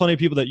 There's plenty of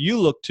people that you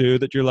look to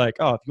that you're like,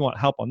 oh, if you want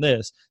help on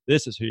this,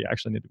 this is who you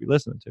actually need to be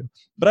listening to.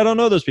 But I don't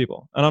know those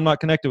people, and I'm not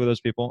connected with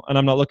those people, and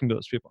I'm not looking to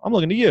those people. I'm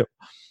looking to you.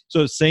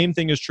 So same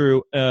thing is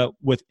true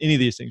with any of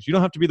these things. You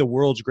don't have to be the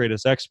world's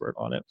greatest expert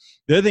on it.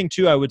 The other thing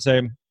too, I would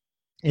say,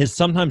 is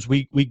sometimes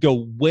we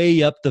go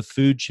way up the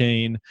food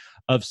chain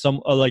of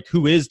some like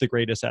who is the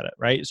greatest at it,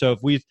 right? So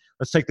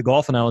let's take the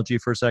golf analogy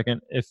for a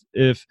second.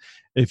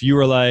 If you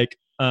were like,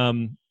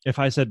 if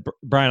I said,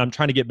 Bryan, I'm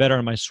trying to get better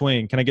on my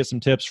swing, can I get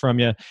some tips from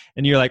you?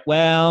 And you're like,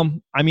 well,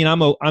 I mean,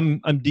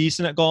 I'm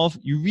decent at golf.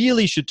 You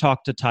really should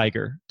talk to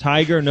Tiger.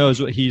 Tiger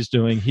knows what he's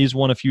doing. He's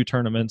won a few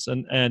tournaments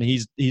and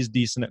he's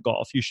decent at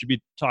golf. You should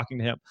be talking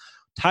to him.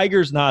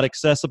 Tiger's not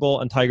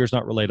accessible and Tiger's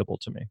not relatable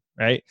to me,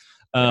 right?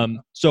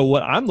 So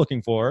what I'm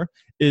looking for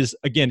is,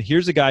 again,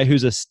 here's a guy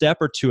who's a step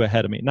or two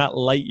ahead of me, not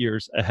light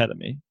years ahead of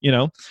me,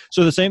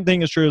 So the same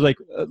thing is true as like,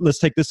 let's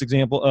take this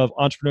example of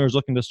entrepreneurs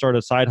looking to start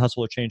a side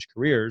hustle or change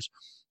careers.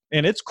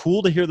 And it's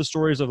cool to hear the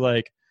stories of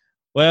like,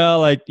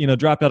 well, I,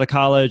 dropped out of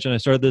college and I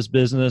started this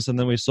business and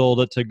then we sold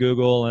it to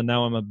Google and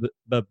now I'm a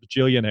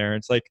bajillionaire.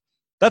 It's like,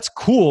 that's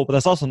cool, but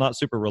that's also not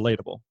super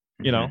relatable,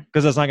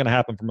 because that's not going to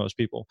happen for most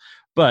people.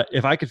 But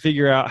if I could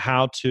figure out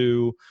how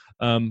to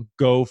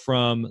go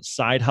from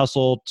side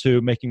hustle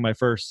to making my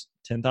first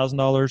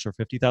 $10,000 or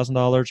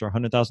 $50,000 or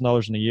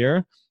 $100,000 in a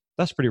year,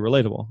 that's pretty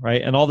relatable,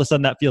 right? And all of a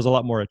sudden that feels a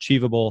lot more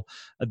achievable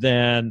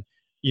than,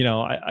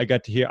 I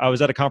got to hear, I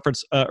was at a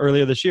conference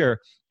earlier this year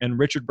and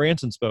Richard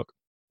Branson spoke.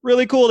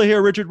 Really cool to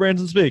hear Richard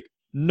Branson speak.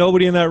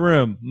 Nobody in that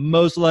room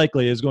most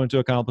likely is going to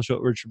accomplish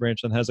what Richard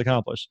Branson has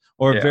accomplished,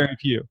 or very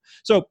few.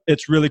 So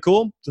it's really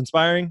cool. It's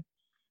inspiring.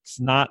 It's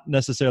not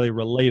necessarily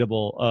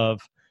relatable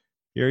of,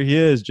 here he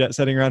is jet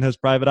setting around his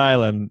private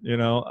island,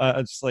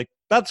 it's just like,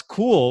 that's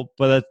cool,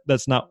 but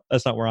that's not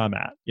where I'm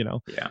at,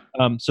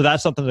 So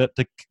that's something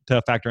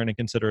to factor in and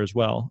consider as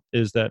well,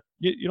 is that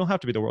you don't have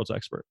to be the world's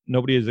expert.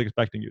 Nobody is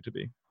expecting you to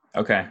be.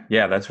 Okay.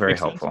 Yeah, that's very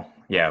helpful.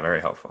 Yeah,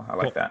 very helpful. I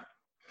like that.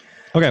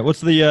 Okay.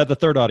 What's the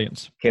third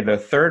audience? Okay. The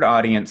third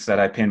audience that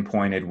I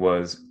pinpointed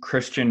was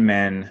Christian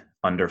men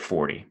under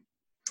 40.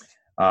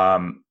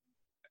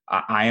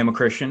 I am a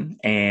Christian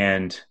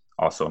and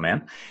also a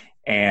man.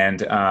 And,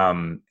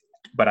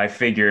 but I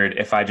figured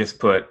if I just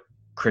put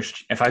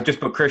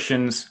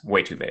Christians,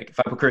 way too vague. If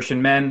I put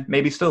Christian men,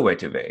 maybe still way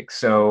too vague.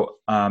 So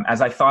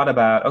as I thought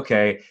about,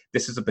 okay,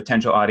 this is a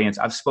potential audience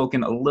I've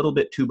spoken a little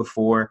bit to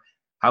before.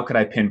 How could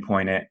I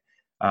pinpoint it?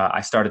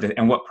 I started to,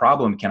 and what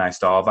problem can I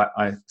solve?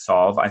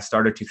 I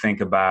started to think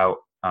about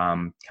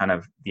kind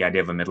of the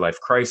idea of a midlife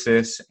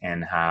crisis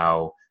and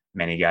how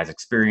many guys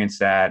experience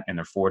that in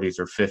their 40s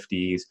or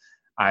 50s.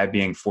 I,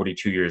 being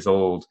 42 years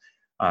old,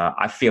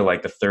 I feel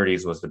like the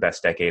 30s was the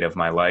best decade of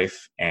my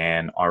life.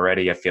 And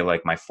already I feel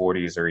like my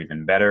 40s are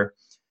even better.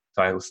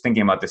 So I was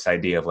thinking about this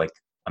idea of like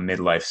a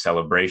midlife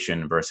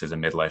celebration versus a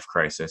midlife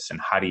crisis,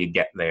 and how do you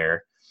get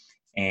there?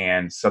 And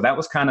And so that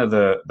was kind of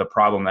the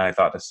problem that I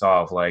thought to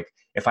solve. Like,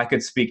 if I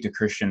could speak to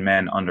Christian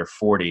men under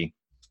 40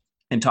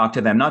 and talk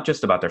to them, not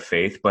just about their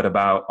faith, but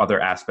about other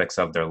aspects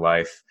of their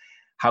life,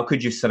 how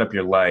could you set up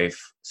your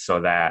life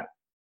so that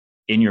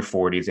in your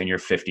 40s, in your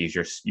 50s,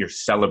 you're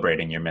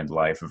celebrating your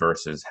midlife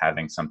versus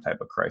having some type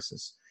of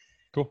crisis?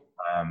 Cool.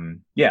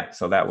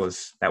 So that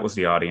was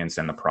the audience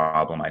and the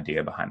problem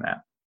idea behind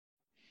that.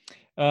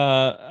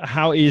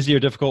 How easy or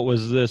difficult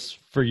was this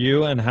for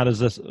you, and how does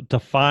this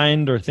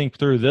define or think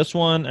through this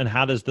one, and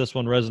how does this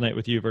one resonate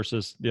with you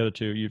versus the other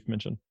two you've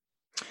mentioned?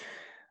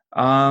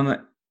 I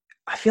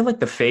feel like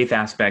the faith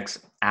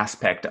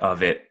aspect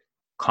of it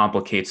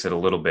complicates it a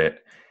little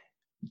bit,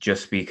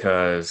 just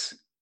because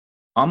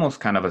almost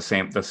kind of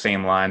the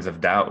same lines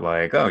of doubt,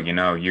 like, oh,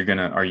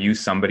 are you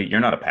somebody,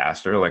 you're not a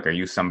pastor, like, are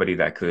you somebody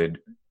that could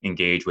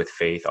engage with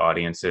faith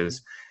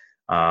audiences?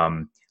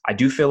 I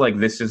do feel like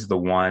this is the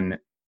one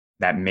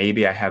that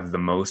maybe I have the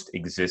most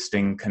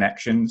existing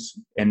connections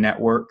and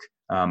network.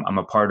 I'm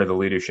a part of the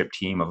leadership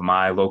team of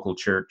my local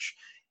church,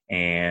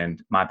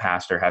 and my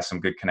pastor has some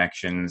good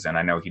connections, and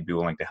I know he'd be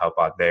willing to help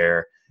out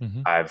there.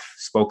 Mm-hmm. I've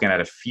spoken at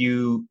a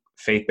few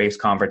faith-based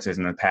conferences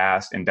in the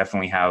past, and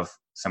definitely have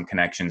some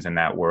connections in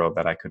that world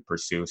that I could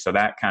pursue. So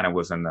that kind of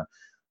was in the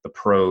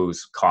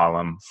pros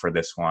column for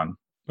this one.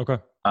 Okay.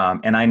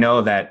 And I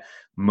know that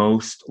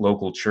most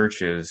local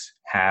churches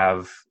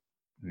have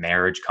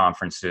marriage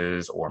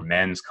conferences or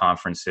men's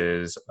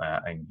conferences,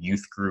 and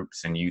youth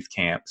groups and youth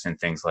camps and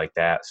things like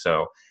that.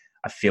 So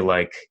I feel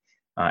like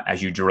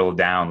as you drill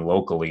down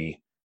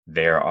locally,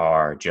 there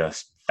are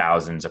just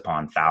thousands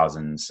upon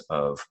thousands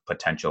of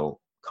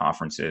potential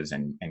conferences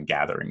and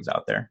gatherings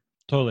out there.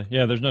 Totally.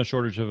 Yeah, there's no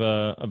shortage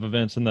of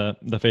events in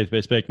the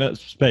faith-based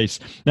space.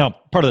 Now,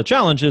 part of the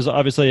challenge is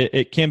obviously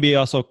it can be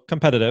also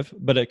competitive,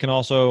 but it can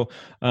also,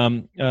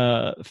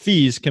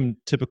 fees can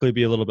typically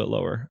be a little bit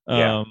lower,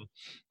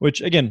 which,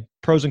 again,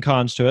 pros and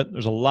cons to it.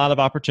 There's a lot of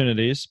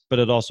opportunities, but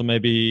it also may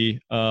be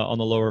on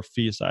the lower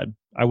fee side.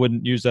 I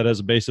wouldn't use that as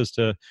a basis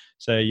to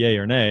say yay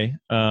or nay.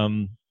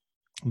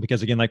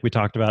 Because again, like we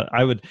talked about,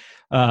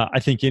 I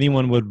think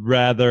anyone would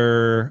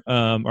rather,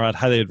 or I'd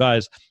highly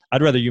advise,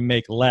 I'd rather you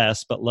make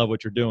less, but love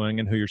what you're doing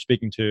and who you're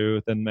speaking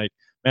to, than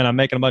I'm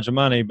making a bunch of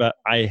money, but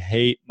I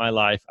hate my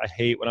life. I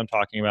hate what I'm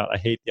talking about. I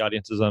hate the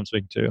audiences I'm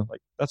speaking to.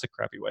 Like, that's a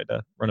crappy way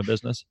to run a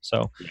business.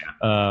 So,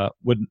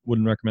 wouldn't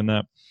recommend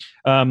that.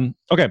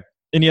 Okay.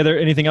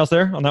 Anything else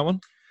there on that one?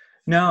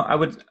 No, I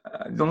would,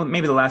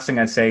 maybe the last thing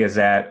I'd say is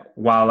that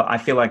while I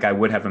feel like I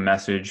would have a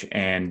message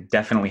and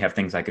definitely have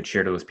things I could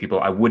share to those people,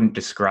 I wouldn't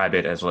describe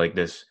it as like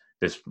this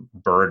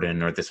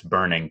burden or this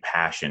burning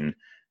passion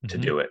to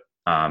do it.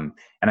 And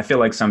I feel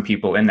like some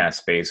people in that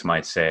space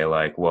might say,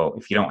 like, well,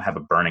 if you don't have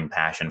a burning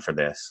passion for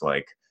this,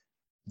 like,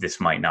 this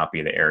might not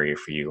be the area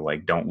for you.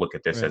 Like, don't look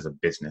at this as a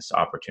business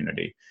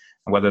opportunity.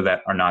 And whether that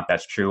or not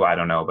that's true, I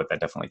don't know, but that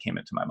definitely came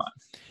into my mind.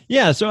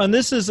 Yeah. So, and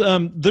this is,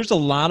 there's a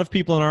lot of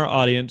people in our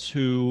audience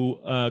who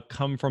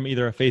come from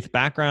either a faith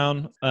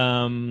background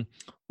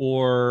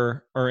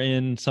or are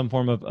in some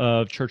form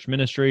of church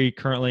ministry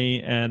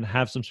currently and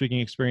have some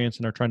speaking experience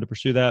and are trying to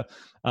pursue that.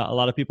 A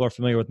lot of people are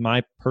familiar with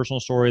my personal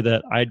story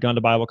that I had gone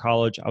to Bible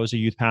college. I was a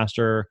youth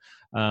pastor,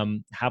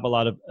 have a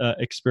lot of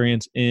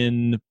experience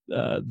in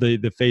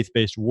the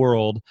faith-based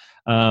world.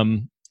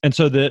 And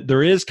so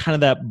there is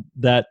kind of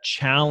that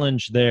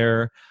challenge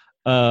there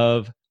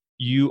of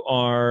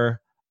you're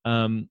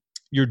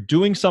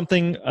doing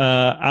something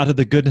out of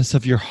the goodness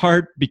of your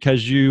heart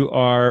because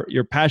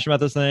you're passionate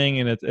about this thing,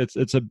 and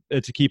it's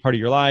a key part of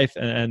your life,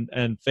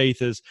 and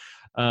faith is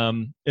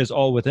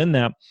all within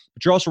that.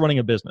 But you're also running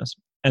a business,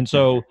 and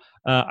so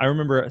I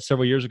remember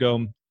several years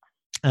ago,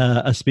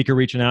 a speaker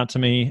reaching out to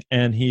me,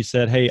 and he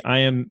said, "Hey,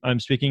 I'm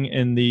speaking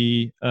in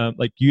the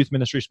like youth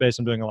ministry space.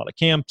 I'm doing a lot of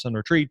camps and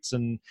retreats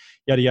and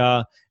yada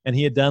yada." And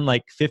he had done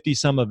like 50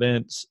 some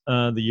events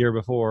the year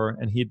before,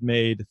 and he'd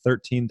made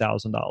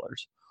 $13,000.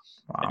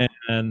 Wow.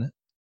 And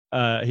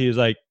he was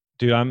like,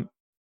 "Dude, I'm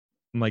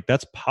like,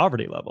 that's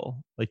poverty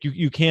level. Like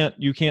you can't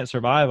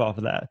survive off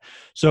of that."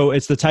 So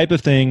it's the type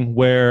of thing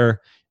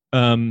where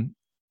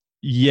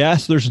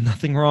yes, there's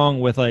nothing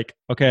wrong with like,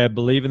 okay, I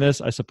believe in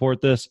this, I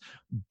support this,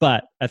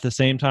 but at the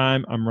same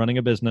time, I'm running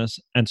a business,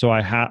 and so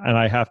I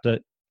have to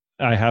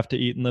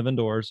eat and live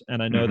indoors,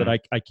 and I know that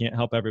I can't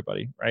help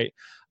everybody, right?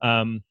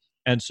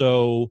 And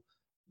so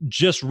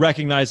just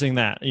recognizing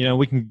that,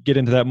 we can get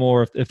into that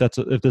more if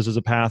this is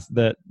a path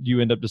that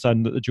you end up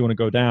deciding that you want to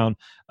go down,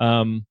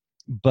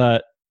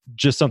 but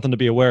just something to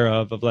be aware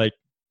of like,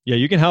 yeah,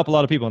 you can help a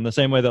lot of people in the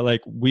same way that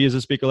like we as a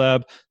Speaker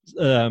Lab,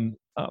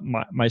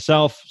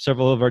 myself,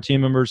 several of our team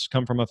members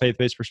come from a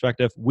faith-based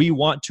perspective. We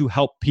want to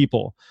help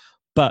people,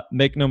 but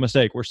make no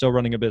mistake, we're still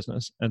running a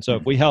business. And so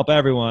if we help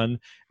everyone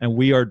and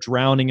we are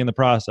drowning in the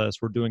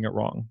process, we're doing it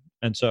wrong.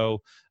 And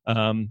so,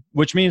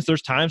 which means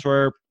there's times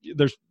where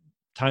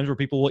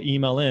people will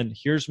email in,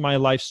 here's my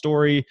life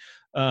story.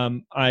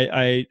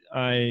 I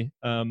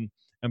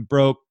am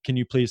broke. Can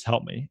you please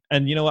help me?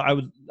 And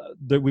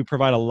we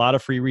provide a lot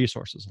of free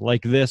resources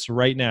like this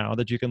right now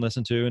that you can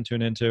listen to and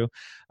tune into.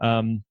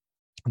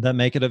 that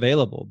make it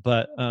available.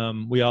 But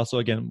we also,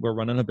 again, we're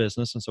running a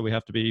business, and so we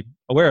have to be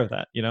aware of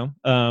that,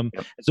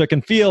 Yep. So it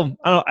can feel,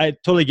 I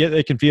totally get it.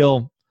 It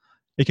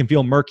can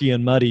feel murky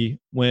and muddy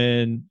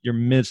when you're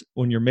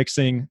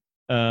mixing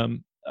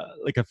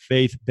like a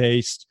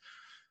faith-based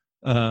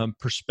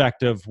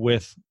perspective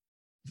with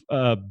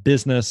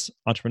business,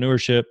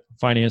 entrepreneurship,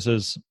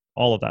 finances,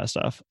 all of that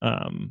stuff.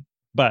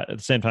 But at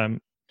the same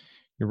time,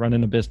 you're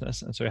running a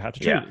business, and so you have to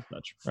treat it as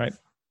such, right?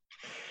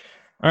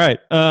 All right.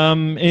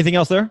 Anything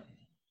else there?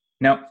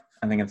 No,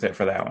 I think that's it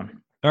for that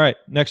one. All right.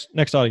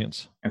 Next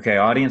audience. Okay,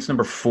 audience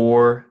number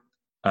 4.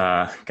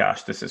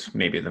 Gosh, this is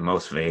maybe the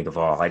most vague of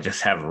all. I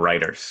just have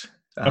writers.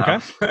 Okay.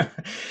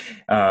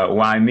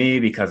 Why me?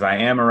 Because I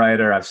am a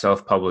writer. I've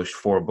self-published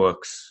 4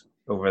 books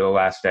over the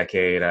last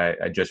decade.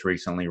 I just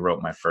recently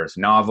wrote my first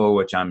novel,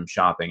 which I'm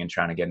shopping and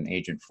trying to get an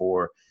agent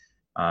for.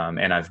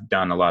 And I've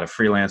done a lot of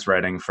freelance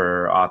writing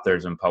for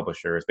authors and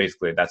publishers.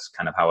 Basically, that's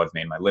kind of how I've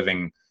made my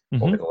living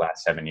over the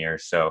last 7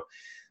 years. So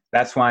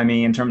that's why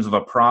me. In terms of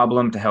a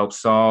problem to help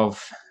solve,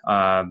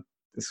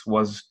 this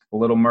was a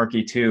little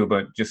murky too,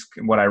 but just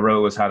what I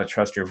wrote was how to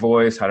trust your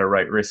voice, how to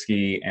write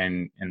risky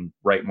and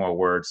write more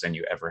words than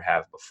you ever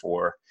have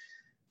before.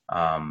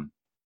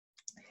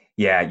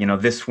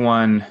 This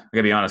one, I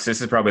gotta be honest, this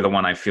is probably the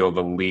one I feel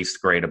the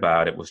least great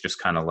about. It was just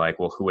kind of like,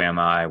 well, who am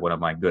I? What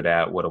am I good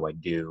at? What do I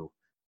do?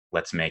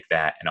 Let's make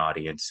that an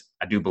audience.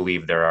 I do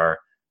believe there are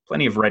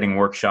plenty of writing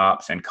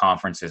workshops and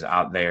conferences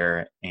out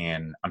there,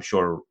 and I'm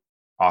sure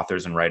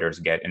authors and writers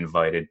get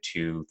invited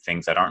to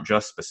things that aren't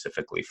just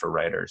specifically for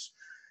writers.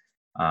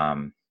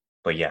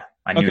 But yeah,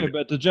 I knew. Okay,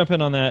 but to jump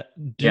in on that,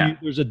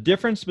 there's a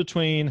difference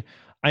between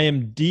I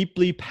am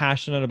deeply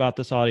passionate about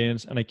this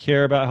audience and I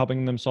care about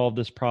helping them solve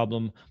this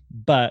problem,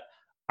 but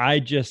I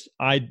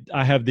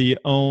have the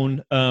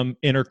own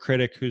inner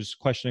critic who's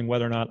questioning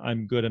whether or not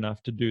I'm good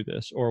enough to do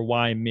this, or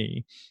why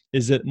me.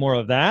 Is it more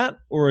of that,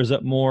 or is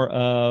it more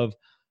of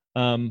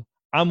I'm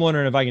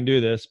wondering if I can do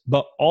this,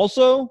 but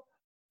also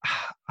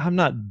I'm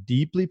not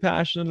deeply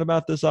passionate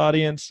about this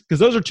audience? Because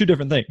those are two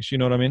different things. You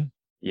know what I mean?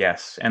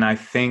 Yes. And I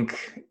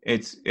think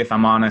if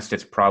I'm honest,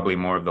 it's probably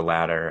more of the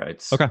latter.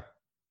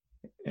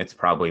 It's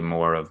probably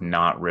more of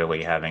not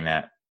really having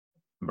that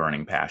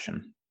burning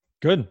passion.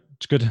 Good.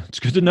 It's good. It's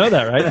good to know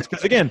that, right?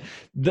 Because again,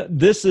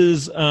 this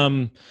is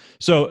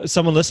so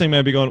someone listening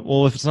may be going,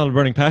 well, if it's not a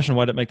burning passion,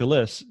 why did it make the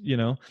list?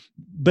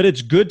 But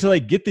it's good to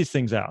get these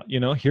things out.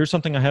 Here's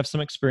something I have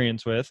some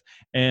experience with,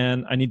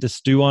 and I need to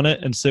stew on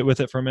it and sit with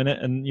it for a minute.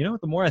 And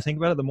the more I think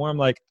about it, the more I'm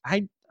like,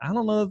 I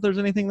don't know that there's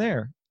anything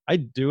there. I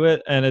do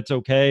it, and it's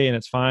okay, and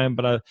it's fine.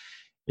 But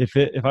if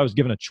I was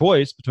given a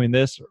choice between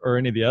this or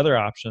any of the other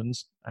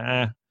options,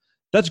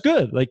 that's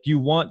good. You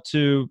want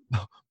to.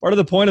 Part of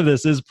the point of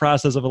this is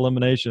process of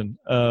elimination,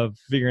 of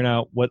figuring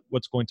out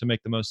what's going to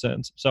make the most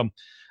sense. So,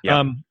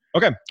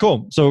 okay,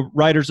 cool. So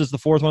writers is the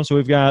 4th one. So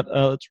we've got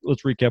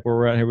let's recap where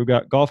we're at here. We've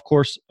got golf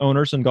course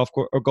owners and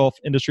golf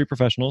industry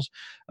professionals,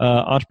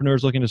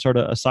 entrepreneurs looking to start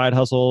a side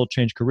hustle,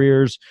 change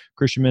careers,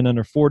 Christian men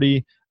under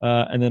 40,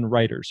 and then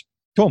writers.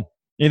 Cool.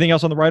 Anything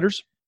else on the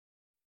writers?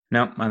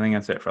 No, I think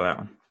that's it for that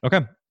one. Okay,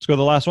 let's go to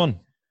the last one.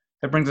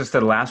 That brings us to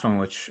the last one,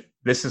 which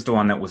this is the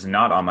one that was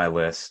not on my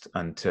list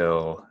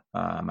until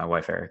my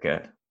wife,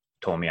 Erica,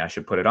 told me I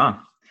should put it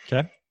on.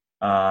 Okay.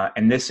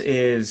 And this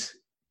is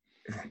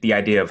the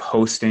idea of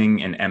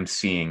hosting and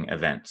emceeing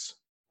events,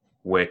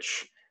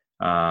 which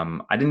I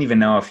didn't even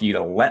know if you'd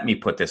let me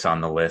put this on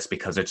the list,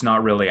 because it's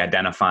not really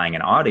identifying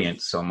an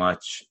audience so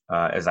much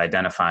as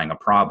identifying a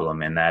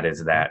problem. And that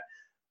is that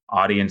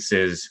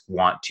audiences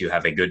want to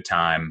have a good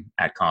time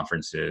at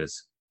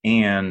conferences,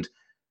 and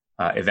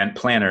event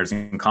planners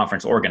and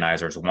conference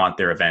organizers want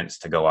their events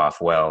to go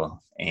off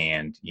well.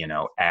 And,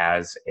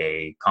 as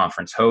a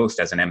conference host,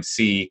 as an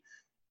MC,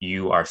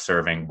 you are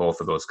serving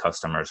both of those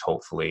customers,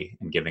 hopefully,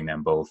 and giving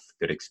them both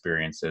good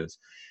experiences.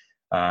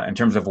 In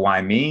terms of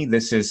why me,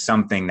 this is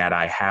something that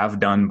I have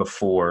done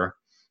before.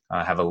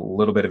 I have a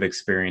little bit of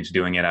experience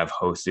doing it. I've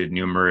hosted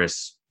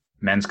numerous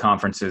men's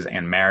conferences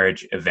and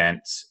marriage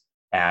events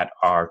at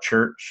our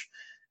church.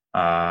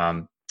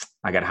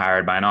 I got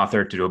hired by an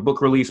author to do a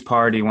book release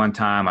party one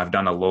time. I've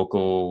done a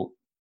local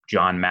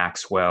John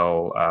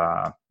Maxwell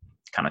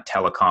kind of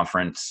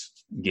teleconference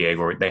gig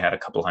where they had a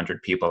couple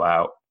hundred people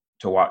out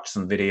to watch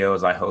some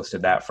videos. I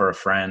hosted that for a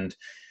friend.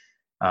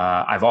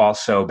 I've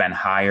also been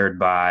hired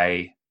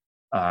by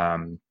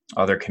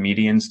other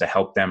comedians to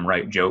help them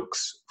write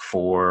jokes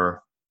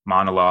for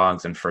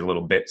monologues and for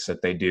little bits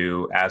that they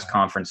do as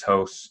conference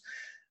hosts.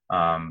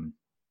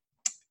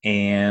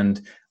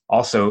 And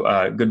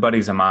also, good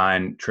buddies of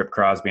mine, Trip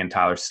Crosby and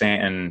Tyler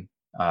Stanton,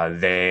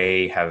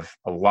 they have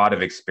a lot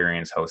of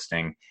experience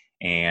hosting,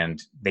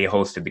 and they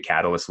hosted the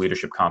Catalyst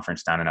Leadership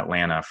Conference down in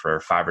Atlanta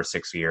for 5 or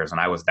 6 years. And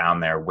I was down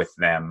there with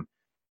them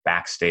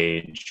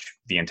backstage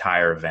the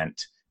entire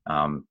event,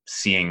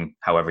 seeing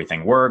how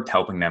everything worked,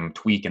 helping them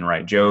tweak and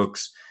write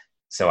jokes.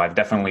 So I've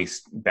definitely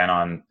been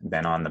on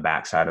the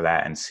backside of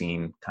that and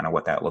seen kind of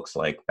what that looks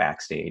like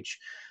backstage.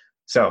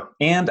 So,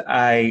 and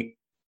I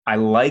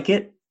like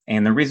it.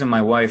 And the reason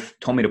my wife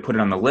told me to put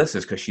it on the list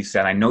is because she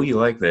said, I know you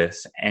like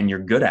this and you're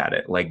good at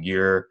it. Like,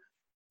 you're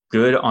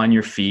good on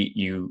your feet.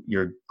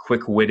 You're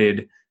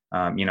quick-witted.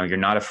 You're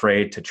not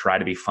afraid to try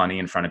to be funny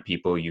in front of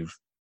people. You've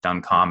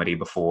done comedy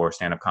before,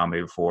 stand-up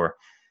comedy before.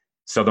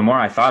 So the more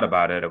I thought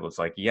about it, it was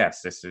like,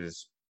 yes,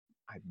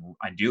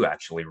 I do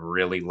actually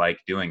really like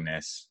doing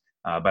this.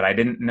 But I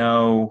didn't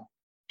know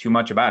too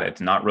much about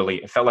it.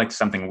 It felt like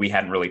something we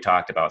hadn't really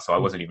talked about. So I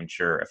wasn't even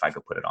sure if I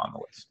could put it on the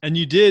list. And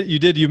you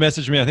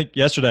messaged me, I think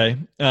yesterday,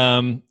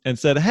 and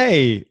said,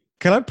 "Hey,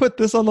 can I put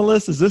this on the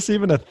list? Is this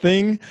even a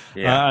thing?"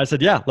 Yeah. I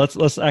said, "Yeah,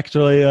 let's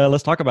actually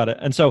let's talk about it."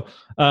 And so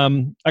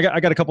I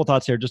got a couple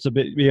thoughts here just to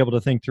be able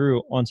to think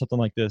through on something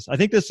like this. I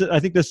think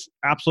this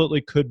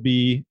absolutely could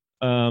be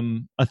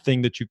a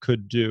thing that you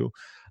could do.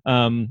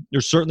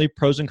 There's certainly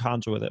pros and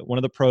cons with it. One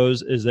of the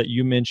pros is that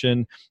you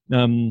mentioned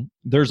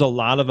there's a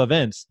lot of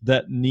events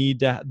that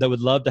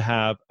would love to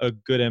have a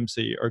good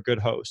MC or good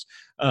host.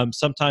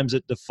 Sometimes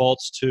it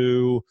defaults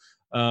to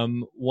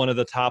one of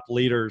the top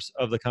leaders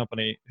of the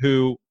company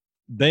who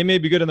they may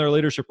be good in their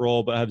leadership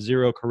role, but have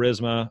zero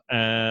charisma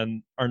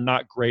and are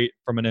not great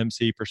from an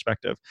MC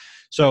perspective.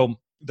 So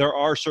there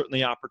are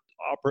certainly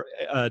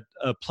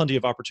plenty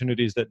of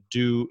opportunities that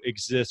do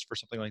exist for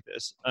something like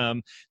this.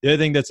 The other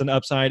thing that's an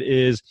upside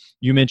is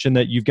you mentioned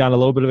that you've got a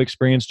little bit of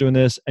experience doing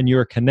this and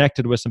you're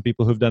connected with some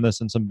people who've done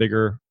this in some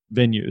bigger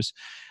venues.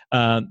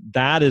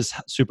 That is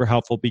super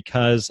helpful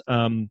because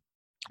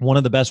one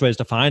of the best ways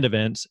to find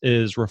events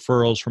is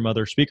referrals from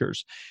other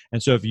speakers.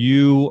 And so if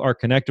you are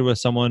connected with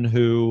someone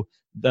who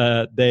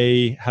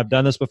they have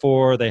done this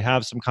before, they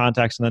have some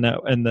contacts in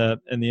the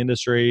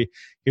industry,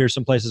 here's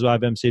some places where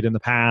I've MC'd in the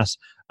past.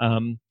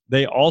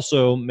 They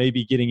also may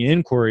be getting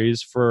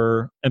inquiries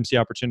for MC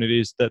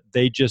opportunities that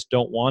they just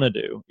don't want to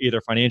do.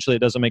 Either financially it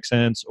doesn't make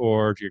sense,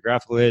 or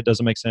geographically it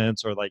doesn't make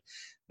sense, or like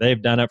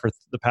they've done it for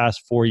the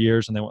past 4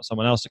 years and they want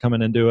someone else to come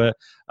in and do it.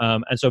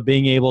 And so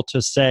being able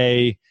to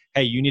say,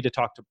 hey, you need to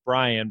talk to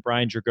Bryan.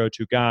 Bryan's your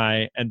go-to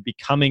guy, and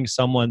becoming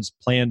someone's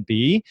plan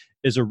B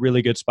is a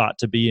really good spot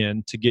to be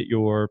in to get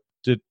your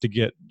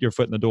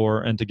foot in the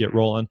door and to get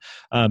rolling.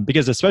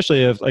 Because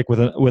especially if like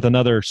with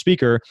another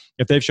speaker,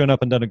 if they've shown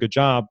up and done a good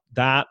job,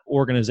 that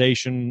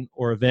organization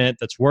or event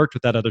that's worked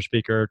with that other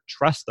speaker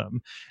trusts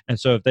them. And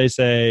so if they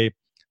say,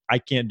 I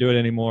can't do it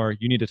anymore,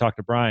 you need to talk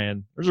to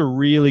Bryan, there's a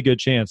really good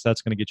chance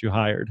that's going to get you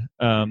hired.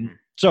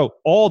 So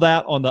all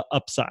that on the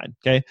upside.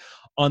 Okay.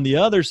 On the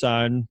other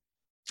side,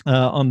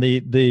 on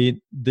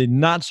the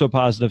not so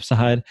positive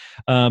side,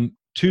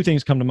 two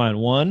things come to mind.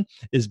 One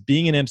is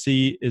being an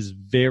MC is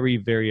very,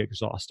 very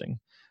exhausting.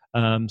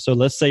 So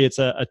let's say it's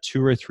a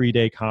 2 or 3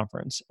 day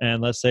conference,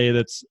 and let's say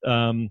that's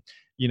kind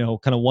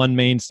of one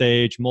main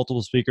stage,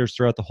 multiple speakers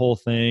throughout the whole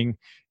thing.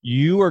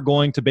 You are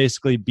going to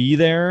basically be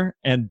there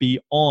and be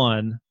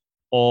on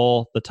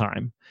all the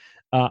time.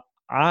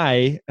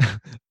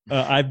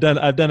 I've done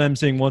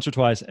emceeing once or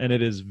twice, and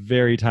it is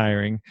very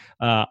tiring.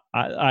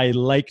 I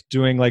like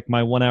doing like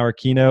my 1 hour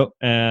keynote,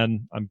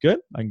 and I'm good.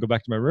 I can go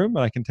back to my room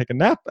and I can take a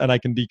nap and I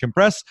can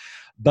decompress.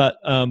 But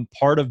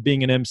part of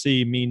being an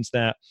MC means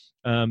that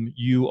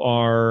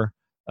you're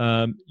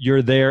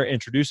there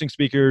introducing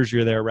speakers,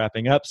 you're there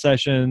wrapping up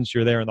sessions,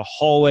 you're there in the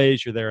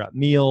hallways, you're there at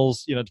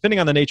meals, depending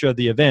on the nature of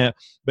the event,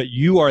 but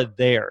you are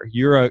there.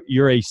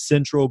 You're a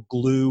central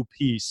glue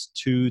piece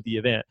to the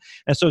event.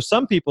 And so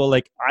some people,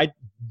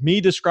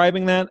 me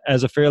describing that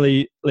as a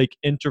fairly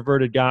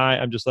introverted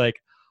guy,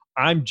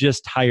 I'm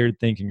just tired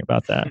thinking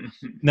about that.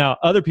 Now,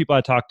 other people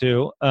I talk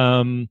to,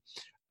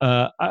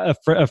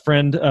 a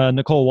friend,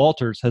 Nicole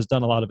Walters, has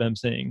done a lot of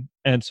emceeing.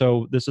 And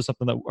so this is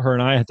something that her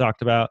and I had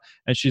talked about.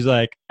 And she's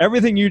like,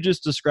 everything you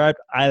just described,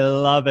 I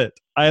love it.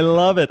 I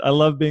love it. I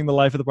love being the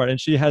life of the party.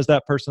 And she has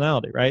that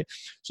personality, right?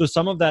 So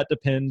some of that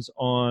depends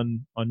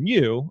on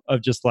you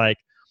of just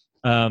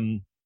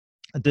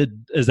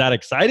is that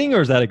exciting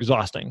or is that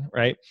exhausting,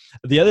 right?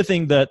 The other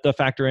thing that to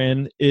factor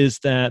in is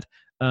that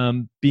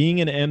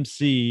being an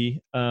MC,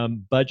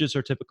 budgets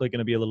are typically going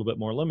to be a little bit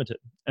more limited.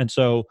 And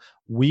so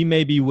we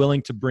may be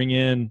willing to bring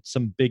in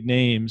some big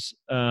names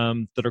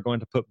that are going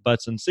to put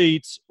butts in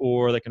seats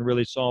or that can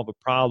really solve a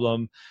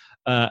problem.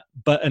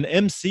 But an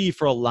MC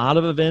for a lot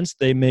of events,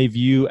 they may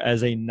view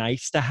as a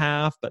nice to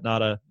have, but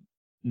not a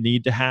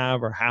need to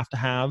have or have to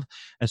have.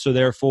 And so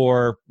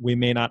therefore, we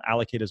may not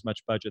allocate as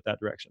much budget that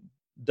direction.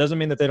 Doesn't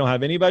mean that they don't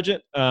have any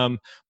budget,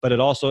 but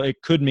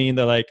it could mean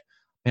that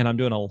man, I'm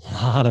doing a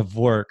lot of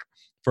work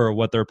for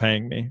what they're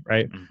paying me,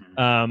 right?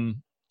 Mm-hmm.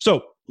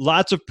 So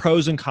lots of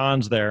pros and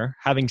cons there.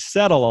 Having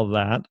said all of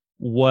that,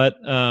 what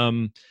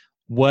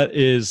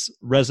is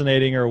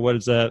resonating, or what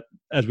is that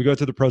as we go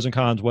through the pros and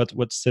cons?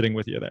 What's sitting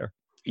with you there?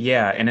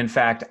 Yeah, and in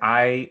fact,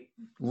 I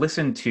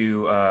listened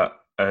to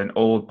an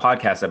old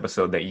podcast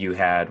episode that you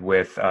had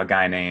with a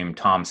guy named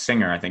Tom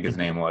Singer, I think his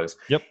name was.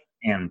 Yep.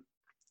 And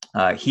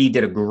he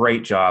did a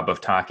great job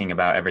of talking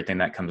about everything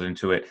that comes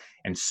into it.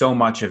 And so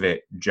much of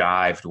it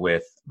jived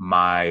with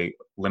my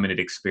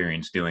limited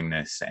experience doing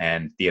this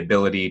and the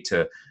ability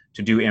to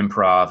do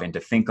improv and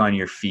to think on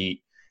your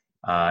feet.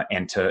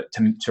 And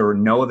to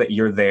know that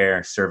you're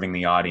there serving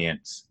the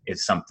audience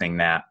is something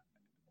that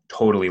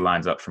totally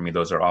lines up for me.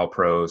 Those are all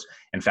pros.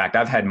 In fact,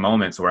 I've had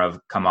moments where I've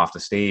come off the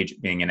stage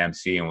being an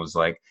MC and was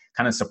like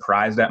kind of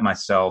surprised at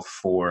myself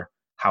for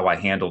how I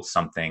handled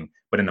something.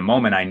 But in the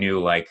moment I knew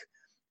like,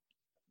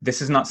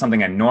 this is not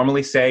something I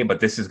normally say, but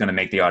this is going to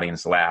make the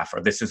audience laugh,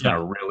 or this is going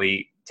to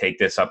really take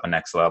this up a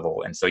next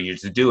level. And so you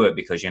just do it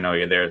because you know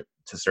you're there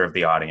to serve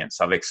the audience.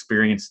 So I've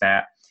experienced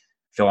that.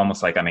 Feel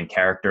almost like I'm in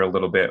character a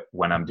little bit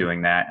when I'm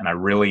doing that. And I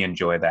really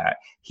enjoy that.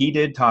 He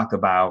did talk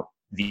about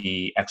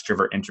the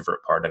extrovert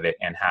introvert part of it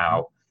and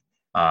how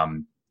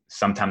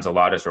sometimes a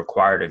lot is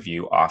required of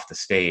you off the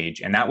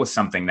stage. And that was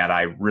something that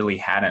I really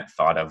hadn't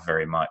thought of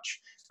very much.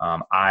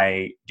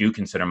 I do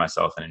consider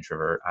myself an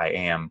introvert. I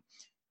am,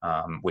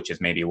 which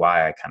is maybe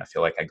why I kind of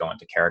feel like I go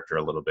into character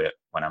a little bit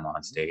when I'm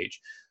on stage.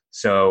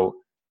 So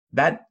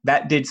that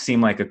did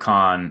seem like a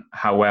con.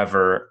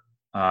 However,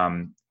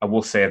 I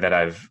will say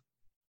that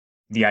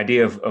the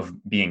idea of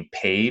being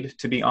paid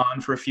to be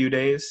on for a few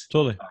days,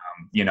 totally.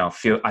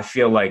 I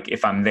feel like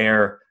if I'm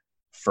there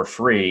for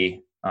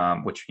free,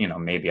 which,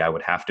 maybe I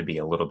would have to be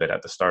a little bit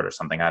at the start or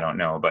something, I don't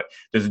know, but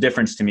there's a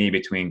difference to me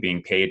between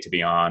being paid to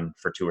be on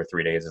for 2 or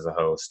 3 days as a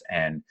host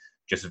and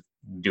just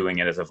doing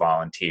it as a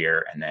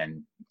volunteer and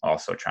then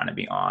also trying to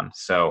be on.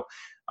 So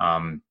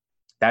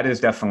that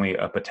is definitely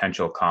a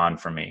potential con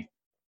for me.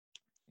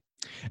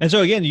 And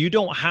so again, you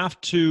don't have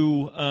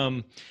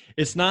to,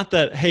 it's not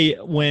that, hey,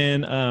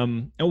 when,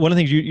 one of the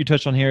things you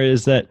touched on here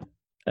is that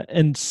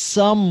in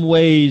some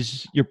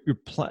ways you're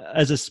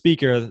as a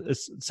speaker, it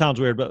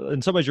sounds weird, but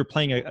in some ways you're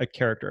playing a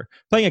character,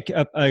 playing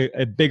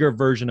a bigger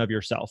version of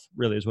yourself,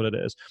 really is what it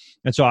is.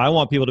 And so I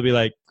want people to be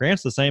like,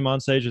 Grant's the same on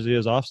stage as he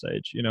is off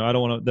stage. I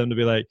don't want them to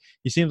be like,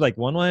 he seems like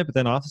one way, but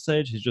then off the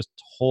stage, he's just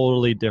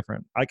totally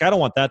different. Like, I don't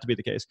want that to be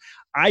the case.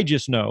 I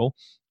just know,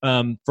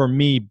 for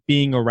me,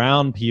 being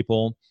around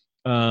people,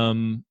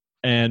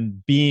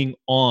 and being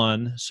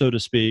on, so to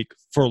speak,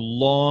 for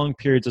long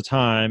periods of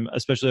time,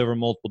 especially over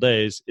multiple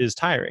days, is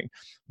tiring.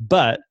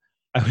 But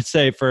I would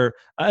say for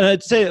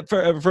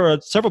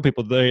several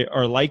people, they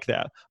are like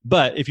that.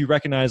 But if you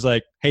recognize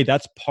like, hey,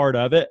 that's part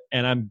of it,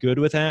 and I'm good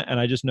with that, and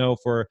I just know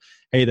for,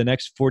 hey, the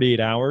next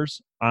 48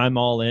 hours, I'm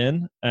all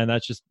in, and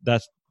that's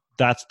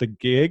the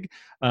gig.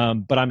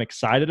 But I'm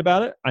excited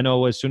about it. I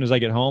know as soon as I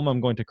get home, I'm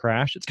going to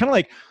crash. It's kind of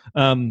like,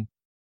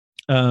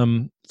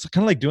 it's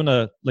kind of like doing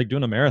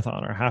a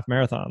marathon or a half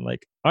marathon.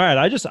 Like, all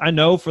right, I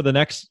know for the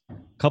next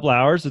couple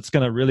hours, it's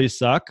going to really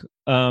suck.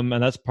 And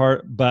that's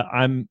but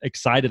I'm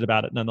excited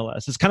about it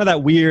nonetheless. It's kind of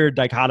that weird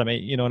dichotomy.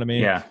 You know what I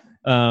mean? Yeah.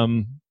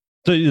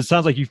 So it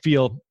sounds like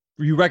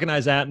you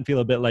recognize that and feel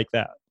a bit like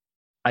that.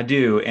 I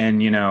do.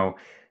 And,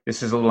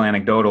 this is a little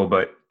anecdotal,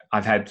 but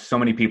I've had so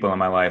many people in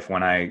my life,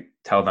 when I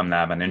tell them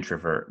that I'm an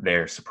introvert,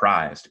 they're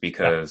surprised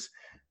because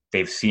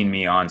they've seen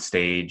me on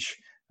stage,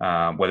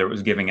 whether it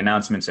was giving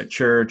announcements at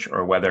church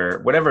or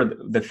whatever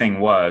the thing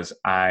was.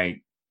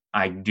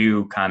 I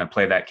do kind of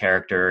play that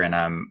character, and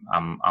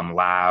I'm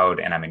loud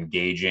and I'm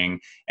engaging,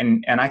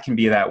 and I can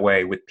be that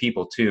way with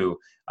people too.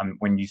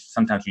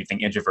 Sometimes you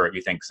think introvert,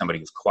 you think somebody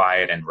who's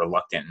quiet and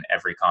reluctant in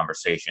every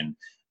conversation.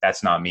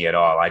 That's not me at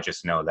all. I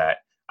just know that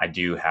I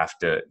do have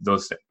to,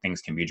 those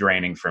things can be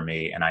draining for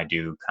me, and I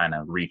do kind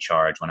of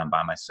recharge when I'm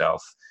by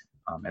myself,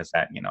 as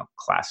that,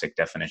 classic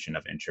definition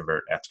of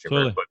introvert, extrovert.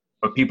 Totally.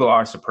 But people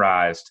are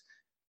surprised.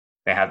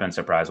 They have been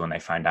surprised when they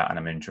find out I'm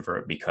an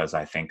introvert, because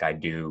I think I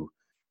do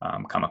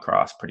come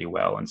across pretty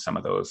well in some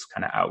of those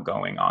kind of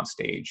outgoing on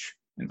stage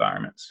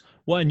environments.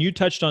 Well, and you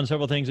touched on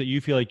several things that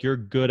you feel like you're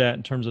good at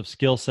in terms of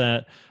skill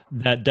set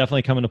that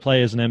definitely come into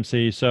play as an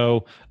MC.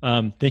 So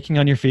thinking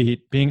on your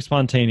feet, being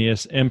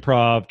spontaneous,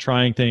 improv,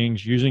 trying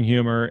things, using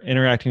humor,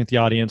 interacting with the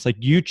audience, like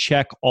you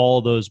check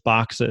all those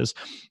boxes,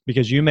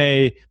 because you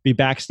may be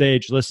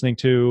backstage listening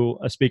to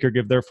a speaker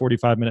give their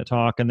 45-minute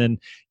talk, and then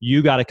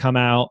you got to come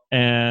out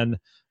and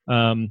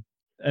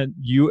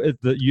you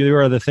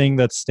are the thing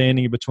that's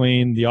standing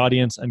between the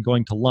audience and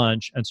going to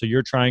lunch. And so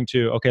you're trying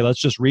to, okay, let's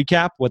just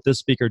recap what this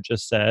speaker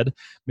just said,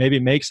 maybe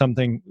make some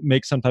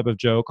type of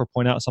joke or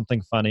point out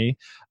something funny.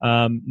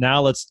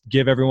 Now let's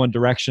give everyone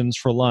directions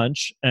for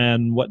lunch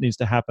and what needs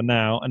to happen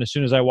now. And as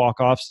soon as I walk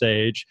off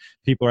stage,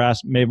 people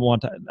maybe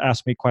want to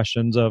ask me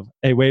questions of,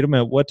 hey, wait a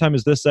minute, what time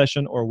is this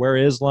session? Or where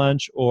is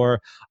lunch? Or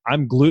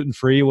I'm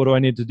gluten-free, what do I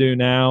need to do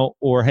now?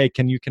 Or, hey,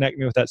 can you connect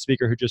me with that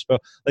speaker who just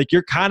spoke? Like,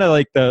 you're kind of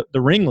like the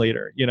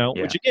ringleader,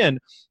 which again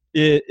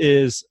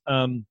is,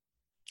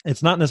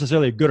 it's not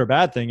necessarily a good or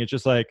bad thing. It's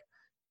just like,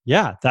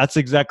 yeah, that's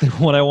exactly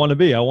what I want to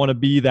be. I want to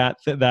be that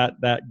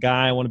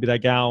guy. I want to be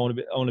that gal.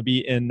 I want to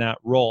be in that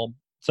role.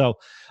 So,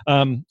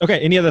 okay.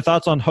 Any other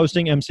thoughts on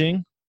hosting,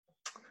 emceeing?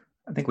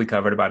 I think we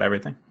covered about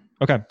everything.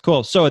 Okay,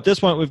 cool. So at this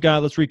point,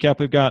 let's recap.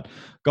 We've got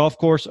golf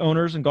course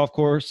owners and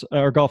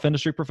golf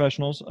industry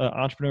professionals,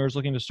 entrepreneurs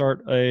looking to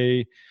start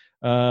a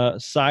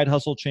side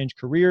hustle, change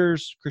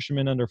careers, Christian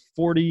men under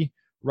 40,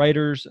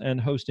 writers,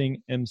 and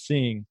hosting,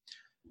 emceeing.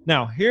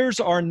 Now, here's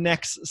our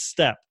next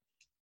step.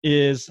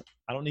 is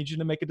I don't need you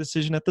to make a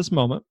decision at this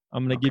moment.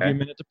 I'm going to give you a Okay.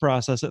 minute to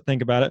process it,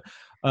 think about it.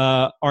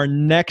 Our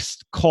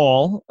next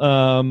call,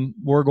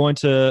 we're going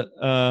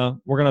to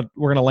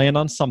land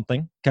on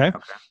something. Okay. Okay.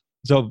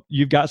 So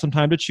you've got some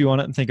time to chew on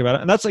it and think about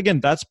it.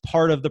 And that's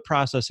part of the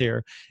process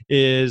here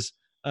is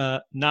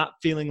not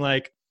feeling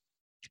like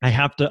I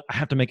have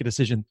to make a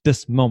decision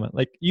this moment.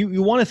 Like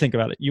you want to think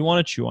about it. You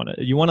want to chew on it.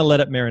 You want to let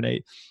it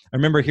marinate. I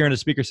remember hearing a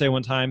speaker say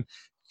one time,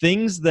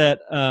 things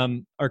that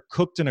are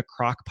cooked in a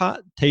crock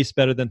pot taste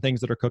better than things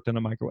that are cooked in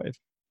a microwave.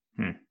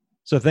 Hmm.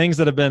 So things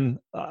that have been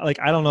like,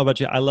 I don't know about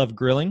you. I love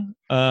grilling.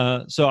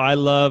 So I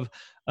love,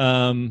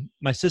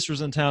 my sister was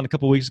in town a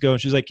couple of weeks ago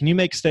and she's like, can you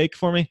make steak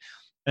for me?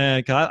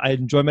 And I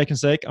enjoy making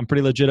steak. I'm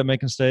pretty legit at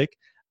making steak.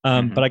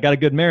 But I got a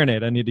good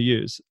marinade I need to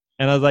use.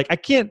 And I was like, I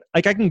can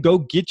go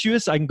get you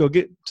I can go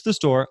get to the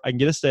store. I can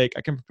get a steak.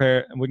 I can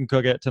prepare it and we can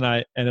cook it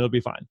tonight and it'll be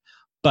fine.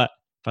 But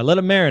if I let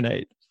it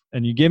marinate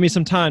and you give me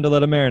some time to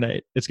let it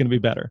marinate, it's going to be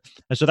better.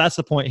 And so that's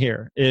the point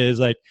here is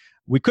like,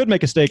 we could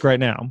make a steak right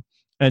now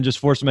and just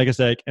force to make a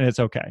steak and it's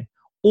okay.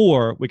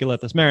 Or we could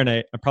let this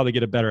marinate and probably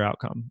get a better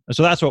outcome. And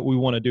so that's what we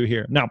want to do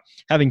here. Now,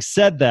 having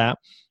said that,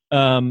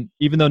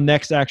 even though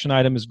next action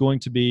item is going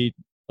to be,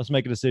 let's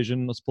make a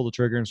decision, let's pull the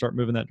trigger and start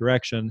moving that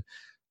direction.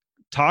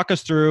 Talk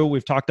us through,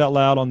 we've talked out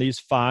loud on these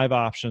 5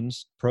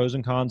 options, pros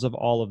and cons of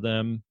all of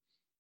them.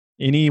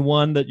 Any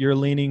one that you're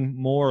leaning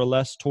more or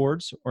less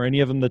towards, or any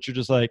of them that you're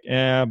just like,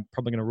 I'm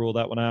probably going to rule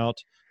that one out.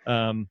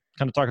 Kind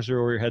of talk us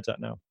through where your head's at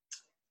now.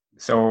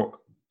 So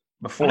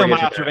before I know we my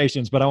get to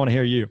observations, but I want to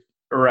hear you.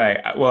 right.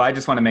 Well, I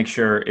just want to make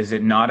sure, is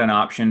it not an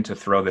option to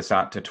throw this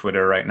out to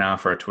Twitter right now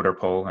for a Twitter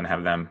poll and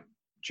have them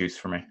choose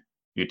for me?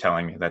 You're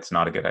telling me that's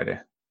not a good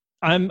idea.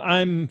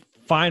 I'm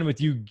fine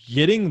with you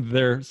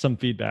getting some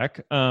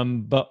feedback.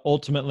 But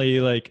ultimately,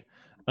 like,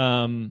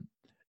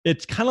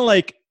 it's kind of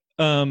like,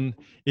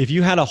 if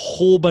you had a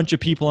whole bunch of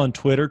people on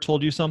Twitter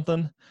told you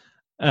something,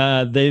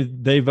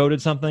 they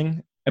voted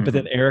something, but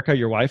then Erica,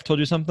 your wife, told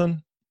you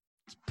something,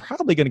 it's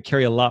probably going to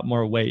carry a lot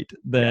more weight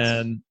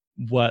than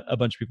what a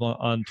bunch of people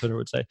on Twitter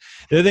would say.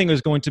 The other thing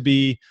is going to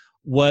be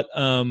what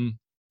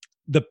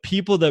the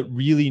people that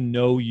really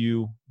know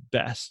you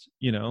best,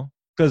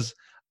 because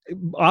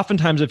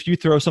oftentimes if you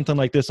throw something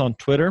like this on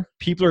Twitter,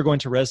 people are going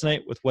to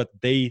resonate with what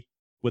they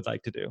would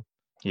like to do.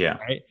 Yeah.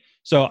 Right.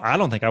 So I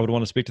don't think I would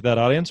want to speak to that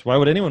audience. Why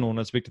would anyone want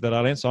to speak to that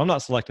audience? So I'm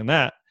not selecting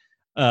that,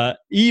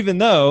 even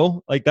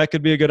though like that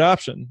could be a good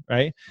option.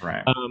 Right.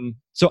 Right.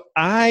 So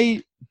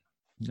I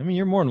mean,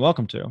 you're more than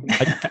welcome to.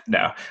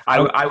 No,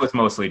 I was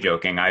mostly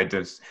joking.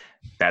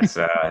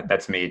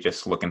 That's me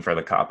just looking for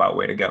the cop-out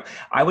way to go.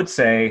 I would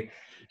say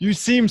you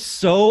seem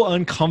so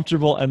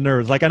uncomfortable and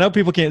nervous. Like I know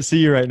people can't see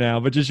you right now,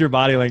 but just your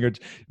body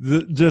language,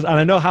 and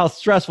I know how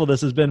stressful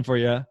this has been for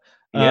you.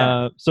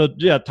 Yeah. So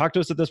yeah, talk to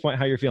us at this point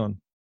how you're feeling.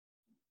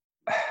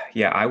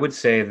 Yeah, I would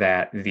say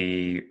that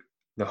the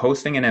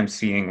hosting and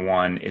emceeing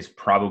one is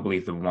probably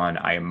the one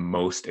I am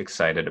most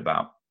excited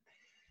about,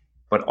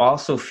 but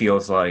also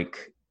feels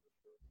like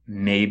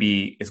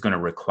maybe is going to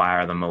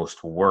require the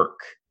most work,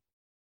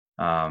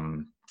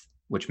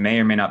 which may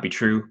or may not be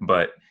true,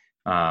 but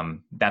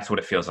that's what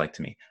it feels like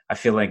to me. I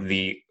feel like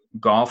the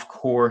golf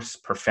course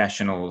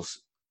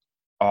professionals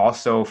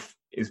also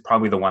is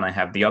probably the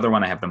other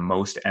one I have the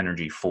most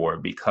energy for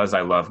because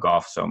I love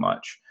golf so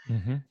much.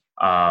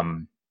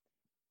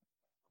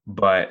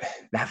 But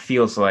that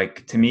feels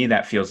like, to me,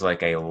 that feels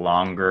like a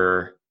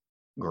longer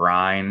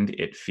grind.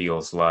 It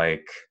feels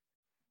like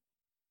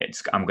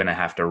I'm going to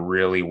have to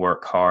really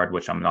work hard,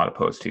 which I'm not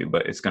opposed to,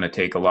 but it's going to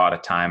take a lot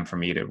of time for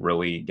me to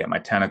really get my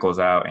tentacles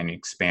out and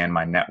expand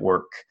my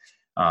network.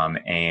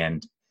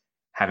 And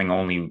having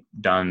only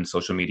done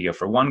social media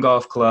for one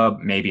golf club,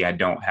 maybe I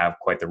don't have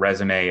quite the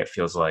resume. It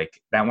feels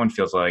like that one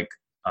feels like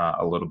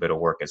a little bit of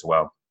work as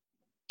well.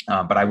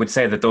 But I would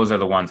say that those are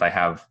the ones I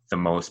have the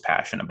most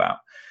passion about.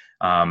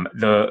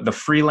 The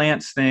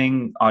freelance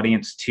thing,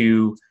 audience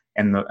 2,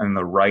 and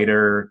the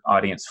writer,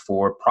 audience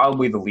 4,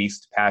 probably the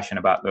least passionate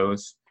about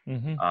those.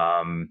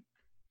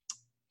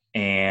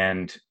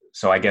 And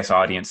so I guess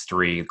audience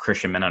 3,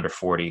 Christian men under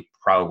 40,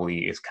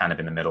 probably is kind of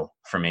in the middle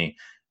for me.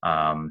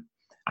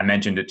 I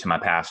mentioned it to my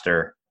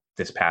pastor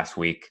this past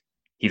week.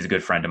 He's a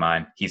good friend of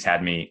mine. He's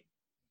had me,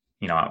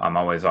 I'm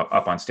always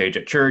up on stage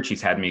at church.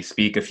 He's had me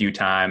speak a few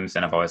times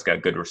and I've always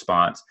got good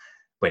response.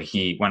 But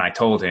when I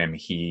told him,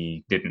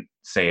 he didn't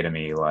say to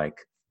me like,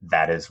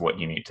 that is what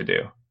you need to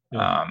do.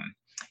 Yeah.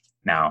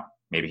 Now,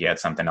 maybe he had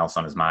something else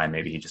on his mind.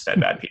 Maybe he just had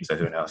bad pizza.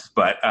 Who knows?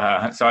 But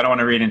so I don't want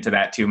to read into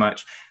that too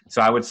much.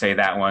 So I would say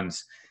that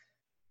one's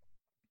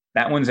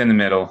in the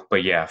middle.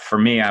 But yeah, for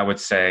me, I would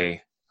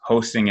say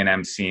hosting and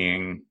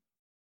emceeing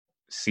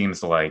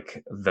seems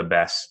like the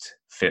best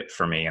fit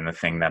for me and the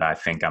thing that I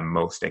think I'm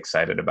most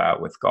excited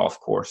about, with golf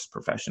course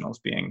professionals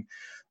being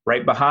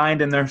right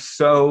behind. And they're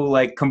so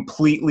like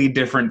completely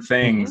different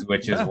things,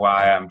 which is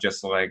why I'm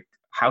just like,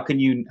 how can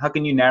you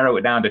narrow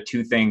it down to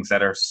 2 things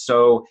that are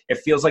so, it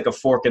feels like a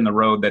fork in the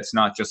road that's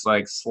not just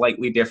like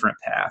slightly different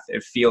path.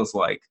 It feels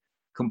like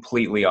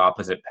completely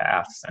opposite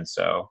paths. And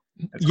so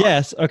it's hard.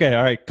 Yes. Okay.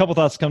 All right. Couple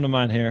thoughts come to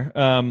mind here.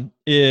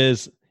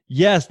 Is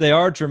yes, they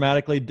are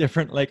dramatically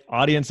different, like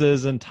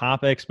audiences and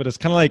topics, but it's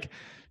kind of like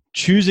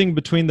choosing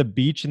between the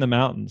beach and the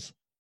mountains.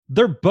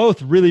 They're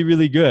both really,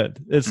 really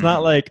good. It's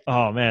not like,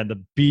 oh man,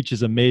 the beach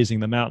is amazing,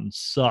 the mountains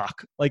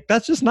suck. Like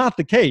that's just not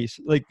the case.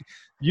 Like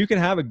you can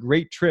have a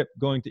great trip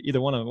going to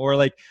either one of them. Or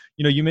like,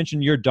 you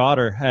mentioned your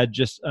daughter had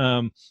just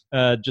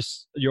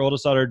your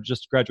oldest daughter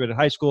just graduated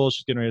high school.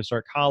 She's getting ready to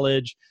start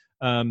college.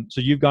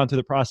 So you've gone through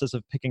the process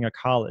of picking a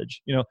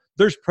college.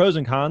 There's pros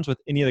and cons with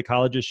any of the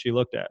colleges she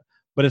looked at.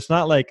 But it's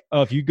not like,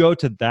 oh, if you go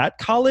to that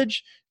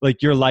college,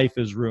 like your life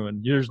is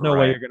ruined. There's no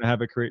way you're going to have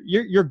a career.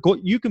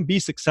 You can be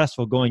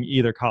successful going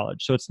either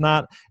college. So it's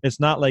not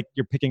like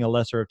you're picking a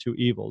lesser of two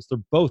evils. They're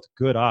both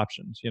good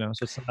options,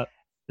 So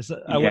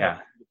I wouldn't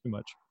too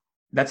much.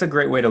 That's a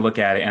great way to look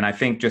at it. And I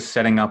think just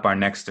setting up our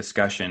next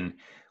discussion,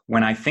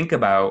 when I think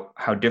about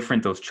how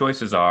different those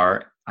choices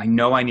are, I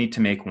know I need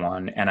to make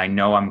one, and I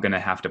know I'm going to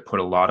have to put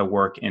a lot of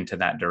work into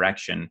that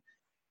direction.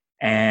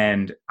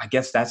 And I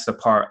guess that's the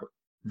part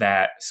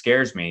that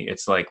scares me.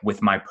 It's like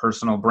with my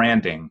personal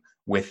branding,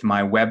 with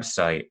my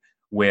website,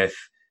 with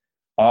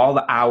all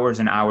the hours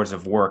and hours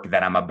of work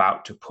that I'm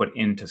about to put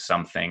into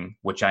something,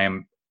 which I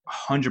am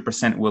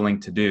 100% willing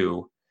to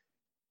do.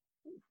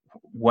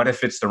 What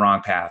if it's the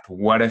wrong path?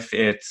 What if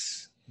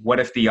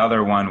the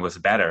other one was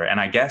better?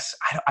 And I guess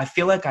I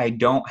feel like I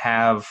don't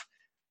have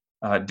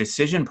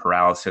decision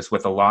paralysis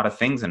with a lot of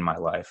things in my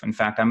life. In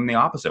fact, I'm the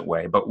opposite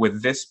way. But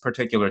with this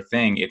particular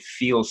thing, it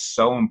feels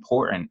so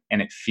important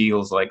and it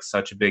feels like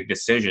such a big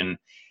decision.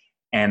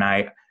 And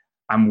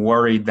I'm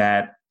worried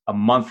that a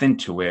month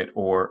into it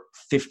or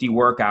 50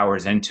 work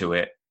hours into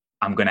it,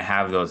 I'm going to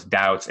have those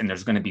doubts. And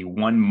there's going to be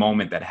one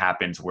moment that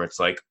happens where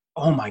it's like,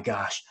 oh my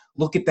gosh,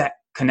 look at that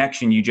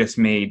connection you just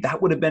made.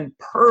 That would have been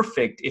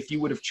perfect if you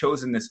would have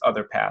chosen this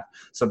other path.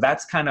 So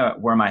that's kind of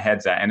where my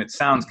head's at. And it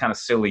sounds kind of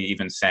silly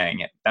even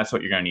saying it. That's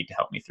what you're going to need to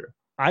help me through.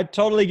 I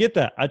totally get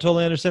that. I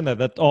totally understand that.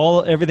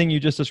 Everything you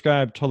just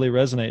described totally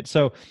resonates.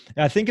 So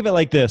I think of it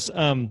like this.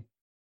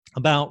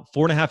 About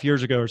 4.5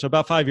 years ago, or so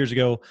about 5 years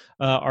ago,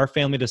 our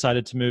family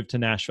decided to move to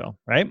Nashville,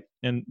 right?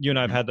 And you and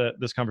I have had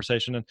this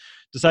conversation and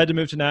decided to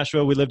move to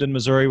Nashville. We lived in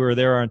Missouri. We were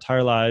there our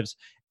entire lives.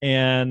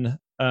 And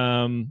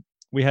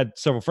we had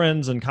several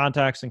friends and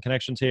contacts and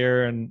connections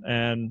here,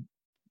 and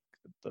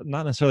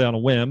not necessarily on a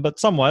whim, but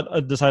somewhat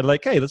decided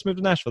like, hey, let's move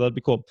to Nashville. That'd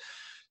be cool.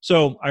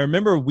 So I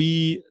remember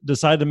we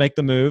decided to make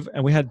the move,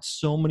 and we had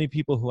so many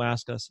people who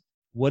asked us,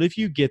 what if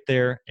you get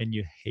there and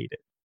you hate it?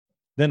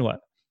 Then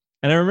what?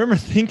 And I remember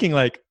thinking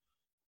like,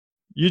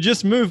 you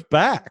just move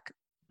back.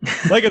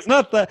 Like it's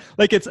not that,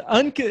 like it's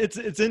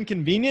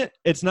inconvenient.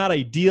 It's not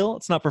ideal.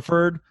 It's not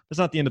preferred. It's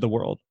not the end of the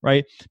world,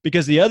 right?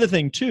 Because the other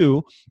thing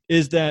too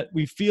is that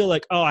we feel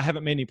like, oh, I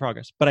haven't made any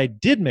progress, but I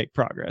did make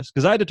progress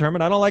because I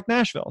determined I don't like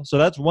Nashville. So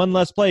that's one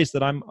less place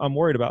that I'm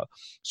worried about.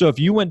 So if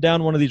you went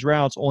down one of these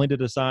routes only to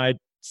decide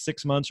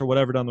 6 months or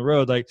whatever down the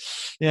road, like,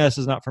 yeah, this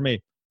is not for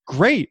me.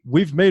 Great,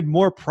 we've made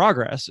more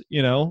progress,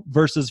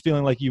 versus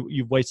feeling like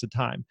you've wasted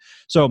time.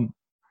 So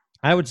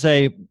I would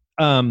say,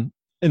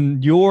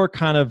 in your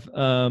kind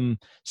of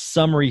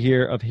summary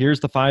here of here's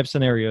the 5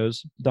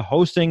 scenarios, the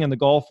hosting and the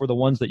golf were the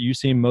ones that you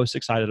seem most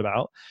excited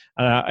about.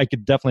 I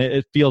could definitely,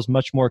 it feels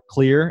much more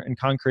clear and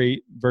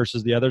concrete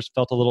versus the others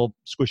felt a little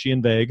squishy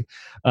and vague.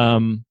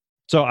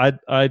 So I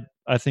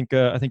think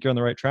you're on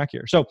the right track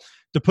here. So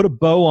to put a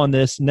bow on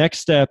this, next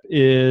step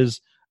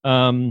is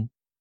I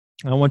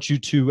want you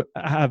to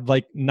have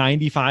like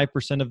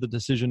 95% of the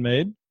decision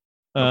made.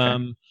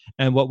 Okay.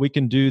 And what we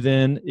can do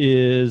then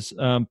is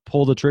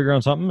pull the trigger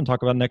on something and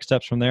talk about next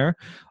steps from there.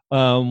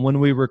 When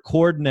we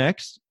record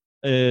next,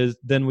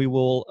 then we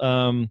will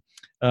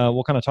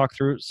we'll kind of talk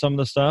through some of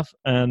the stuff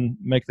and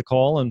make the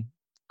call and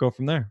go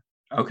from there.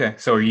 Okay.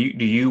 So do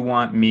you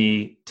want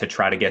me to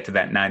try to get to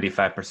that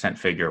 95%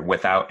 figure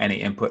without any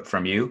input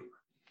from you?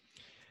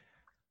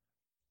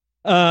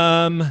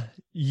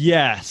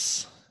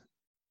 Yes.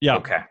 Yeah.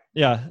 Okay.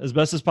 Yeah, as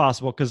best as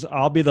possible, because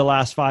I'll be the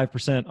last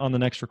 5% on the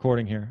next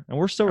recording here, and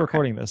we're still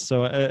recording this.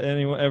 So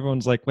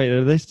everyone's like, "Wait,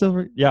 are they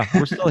still?" Yeah,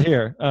 we're still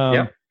here.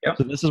 Yep.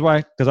 So this is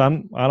why, because I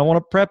don't want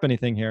to prep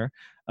anything here.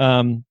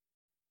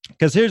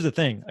 Because here's the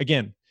thing.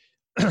 Again,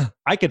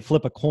 I could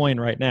flip a coin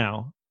right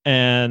now,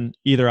 and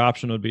either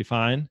option would be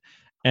fine,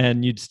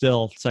 and you'd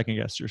still second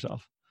guess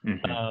yourself.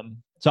 Mm-hmm.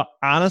 So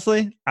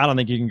honestly, I don't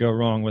think you can go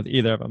wrong with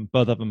either of them.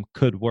 Both of them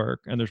could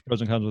work, and there's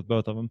pros and cons with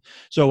both of them.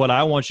 So what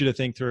I want you to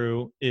think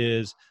through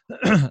is,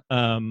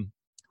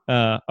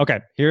 okay,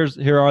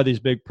 here are these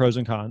big pros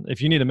and cons.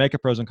 If you need to make a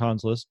pros and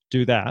cons list,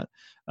 do that.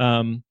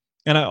 And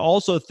I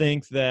also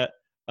think that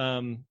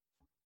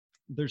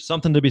there's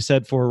something to be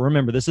said for,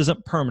 remember, this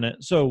isn't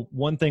permanent. So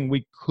one thing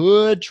we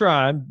could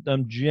try,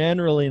 I'm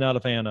generally not a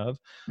fan of,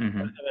 Mm-hmm.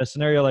 in a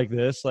scenario like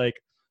this, like,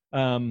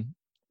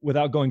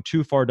 without going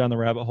too far down the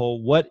rabbit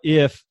hole, what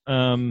if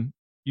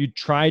you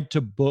tried to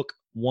book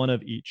one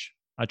of each?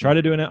 I try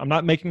to do it. I'm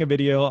not making a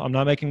video. I'm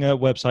not making a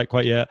website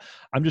quite yet.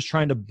 I'm just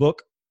trying to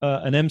book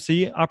an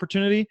MC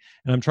opportunity,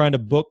 and I'm trying to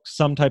book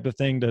some type of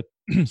thing to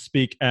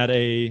speak at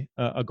a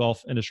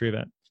golf industry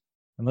event.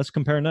 And let's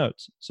compare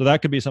notes. So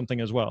that could be something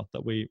as well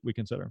that we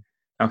consider.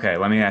 Okay,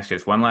 let me ask you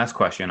this one last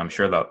question. I'm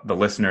sure the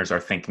listeners are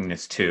thinking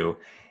this too.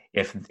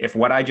 If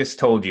what I just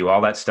told you,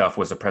 all that stuff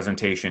was a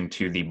presentation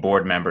to the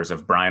board members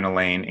of Bryan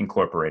Allain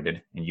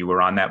Incorporated, and you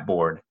were on that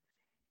board,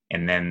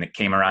 and then it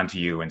came around to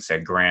you and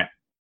said, Grant,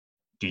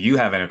 do you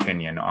have an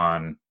opinion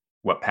on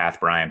what path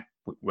Bryan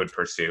would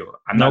pursue?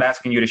 I'm not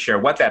asking you to share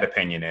what that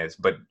opinion is,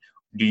 but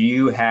do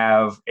you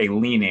have a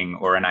leaning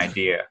or an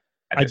idea?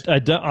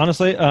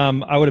 Honestly,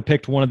 I would have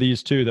picked one of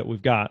these two that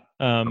we've got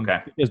Okay.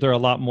 because they're a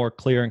lot more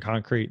clear and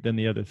concrete than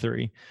the other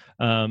three.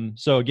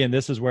 So again,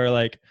 this is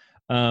where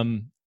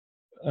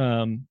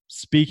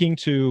speaking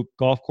to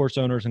golf course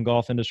owners and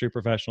golf industry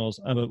professionals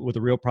with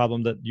a real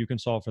problem that you can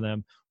solve for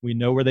them. We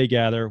know where they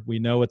gather. We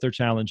know what their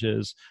challenge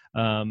is.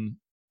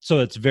 So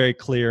it's very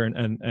clear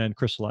and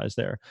crystallized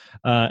there.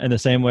 In the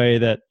same way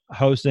that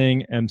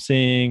hosting,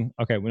 emceeing,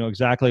 okay, we know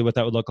exactly what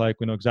that would look like.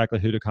 We know exactly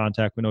who to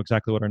contact. We know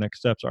exactly what our next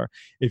steps are.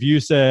 If you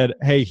said,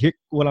 hey, here,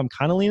 what I'm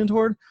kind of leaning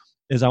toward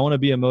is I want to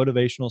be a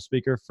motivational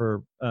speaker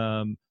for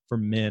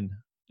men.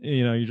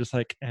 You're just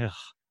like,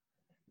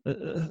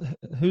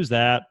 who's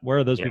that? Where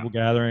are those people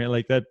gathering?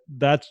 Like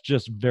that's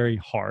just very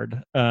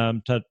hard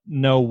to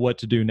know what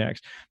to do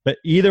next. But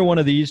either one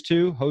of these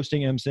two,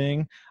 hosting,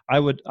 emceeing,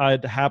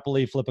 I'd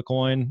happily flip a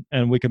coin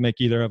and we could make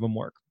either of them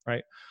work,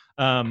 right?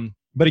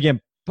 But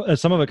again,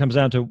 some of it comes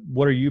down to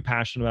what are you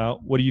passionate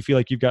about? What do you feel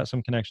like you've got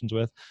some connections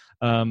with?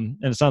 And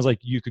it sounds like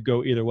you could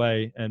go either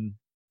way and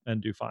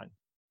do fine.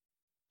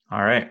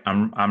 All right,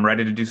 I'm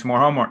ready to do some more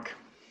homework.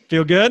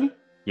 Feel good?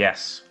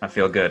 Yes, I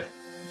feel good.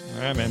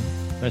 All right, man.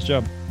 Nice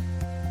job.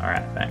 All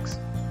right, thanks.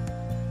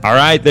 All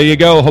right, there you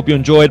go. Hope you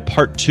enjoyed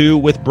part 2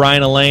 with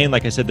Bryan Allain.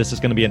 Like I said, this is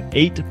going to be an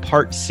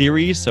 8-part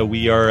series, so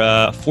we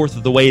are fourth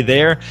of the way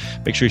there.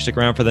 Make sure you stick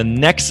around for the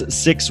next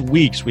 6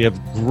 weeks. We have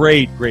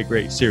great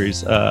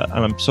series, and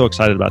I'm so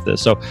excited about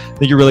this. So I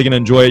think you're really going to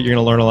enjoy it. You're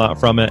going to learn a lot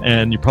from it,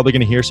 and you're probably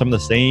going to hear some of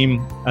the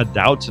same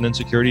doubts and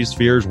insecurities,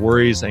 fears,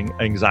 worries, and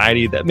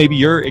anxiety that maybe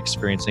you're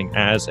experiencing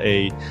as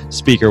a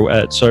speaker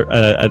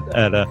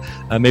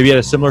maybe at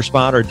a similar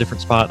spot or a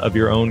different spot of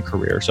your own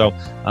career. So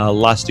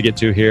lots to get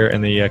to here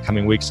in the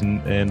coming weeks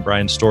in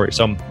Bryan's story.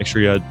 So make sure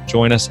you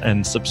join us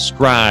and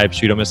subscribe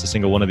so you don't miss a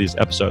single one of these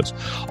episodes.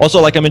 Also,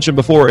 like I mentioned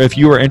before, if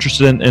you are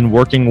interested in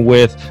working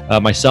with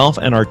myself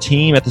and our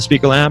team at the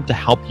Speaker Lab to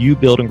help you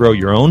build and grow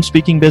your own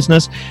speaking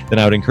business, then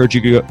I would encourage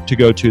you to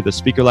go to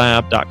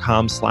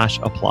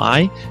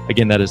thespeakerlab.com/apply.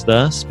 Again, that is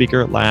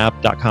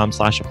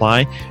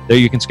thespeakerlab.com/apply. There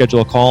you can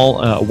schedule a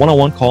call, a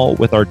one-on-one call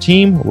with our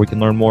team where we can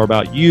learn more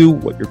about you,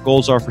 what your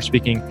goals are for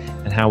speaking,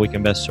 and how we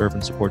can best serve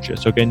and support you.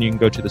 So again, you can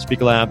go to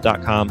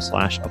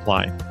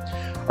thespeakerlab.com/apply.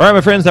 All right, my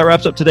friends, that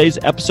wraps up today's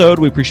episode.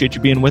 We appreciate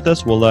you being with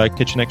us. We'll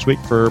catch you next week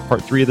for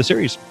part 3 of the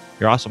series.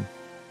 You're awesome.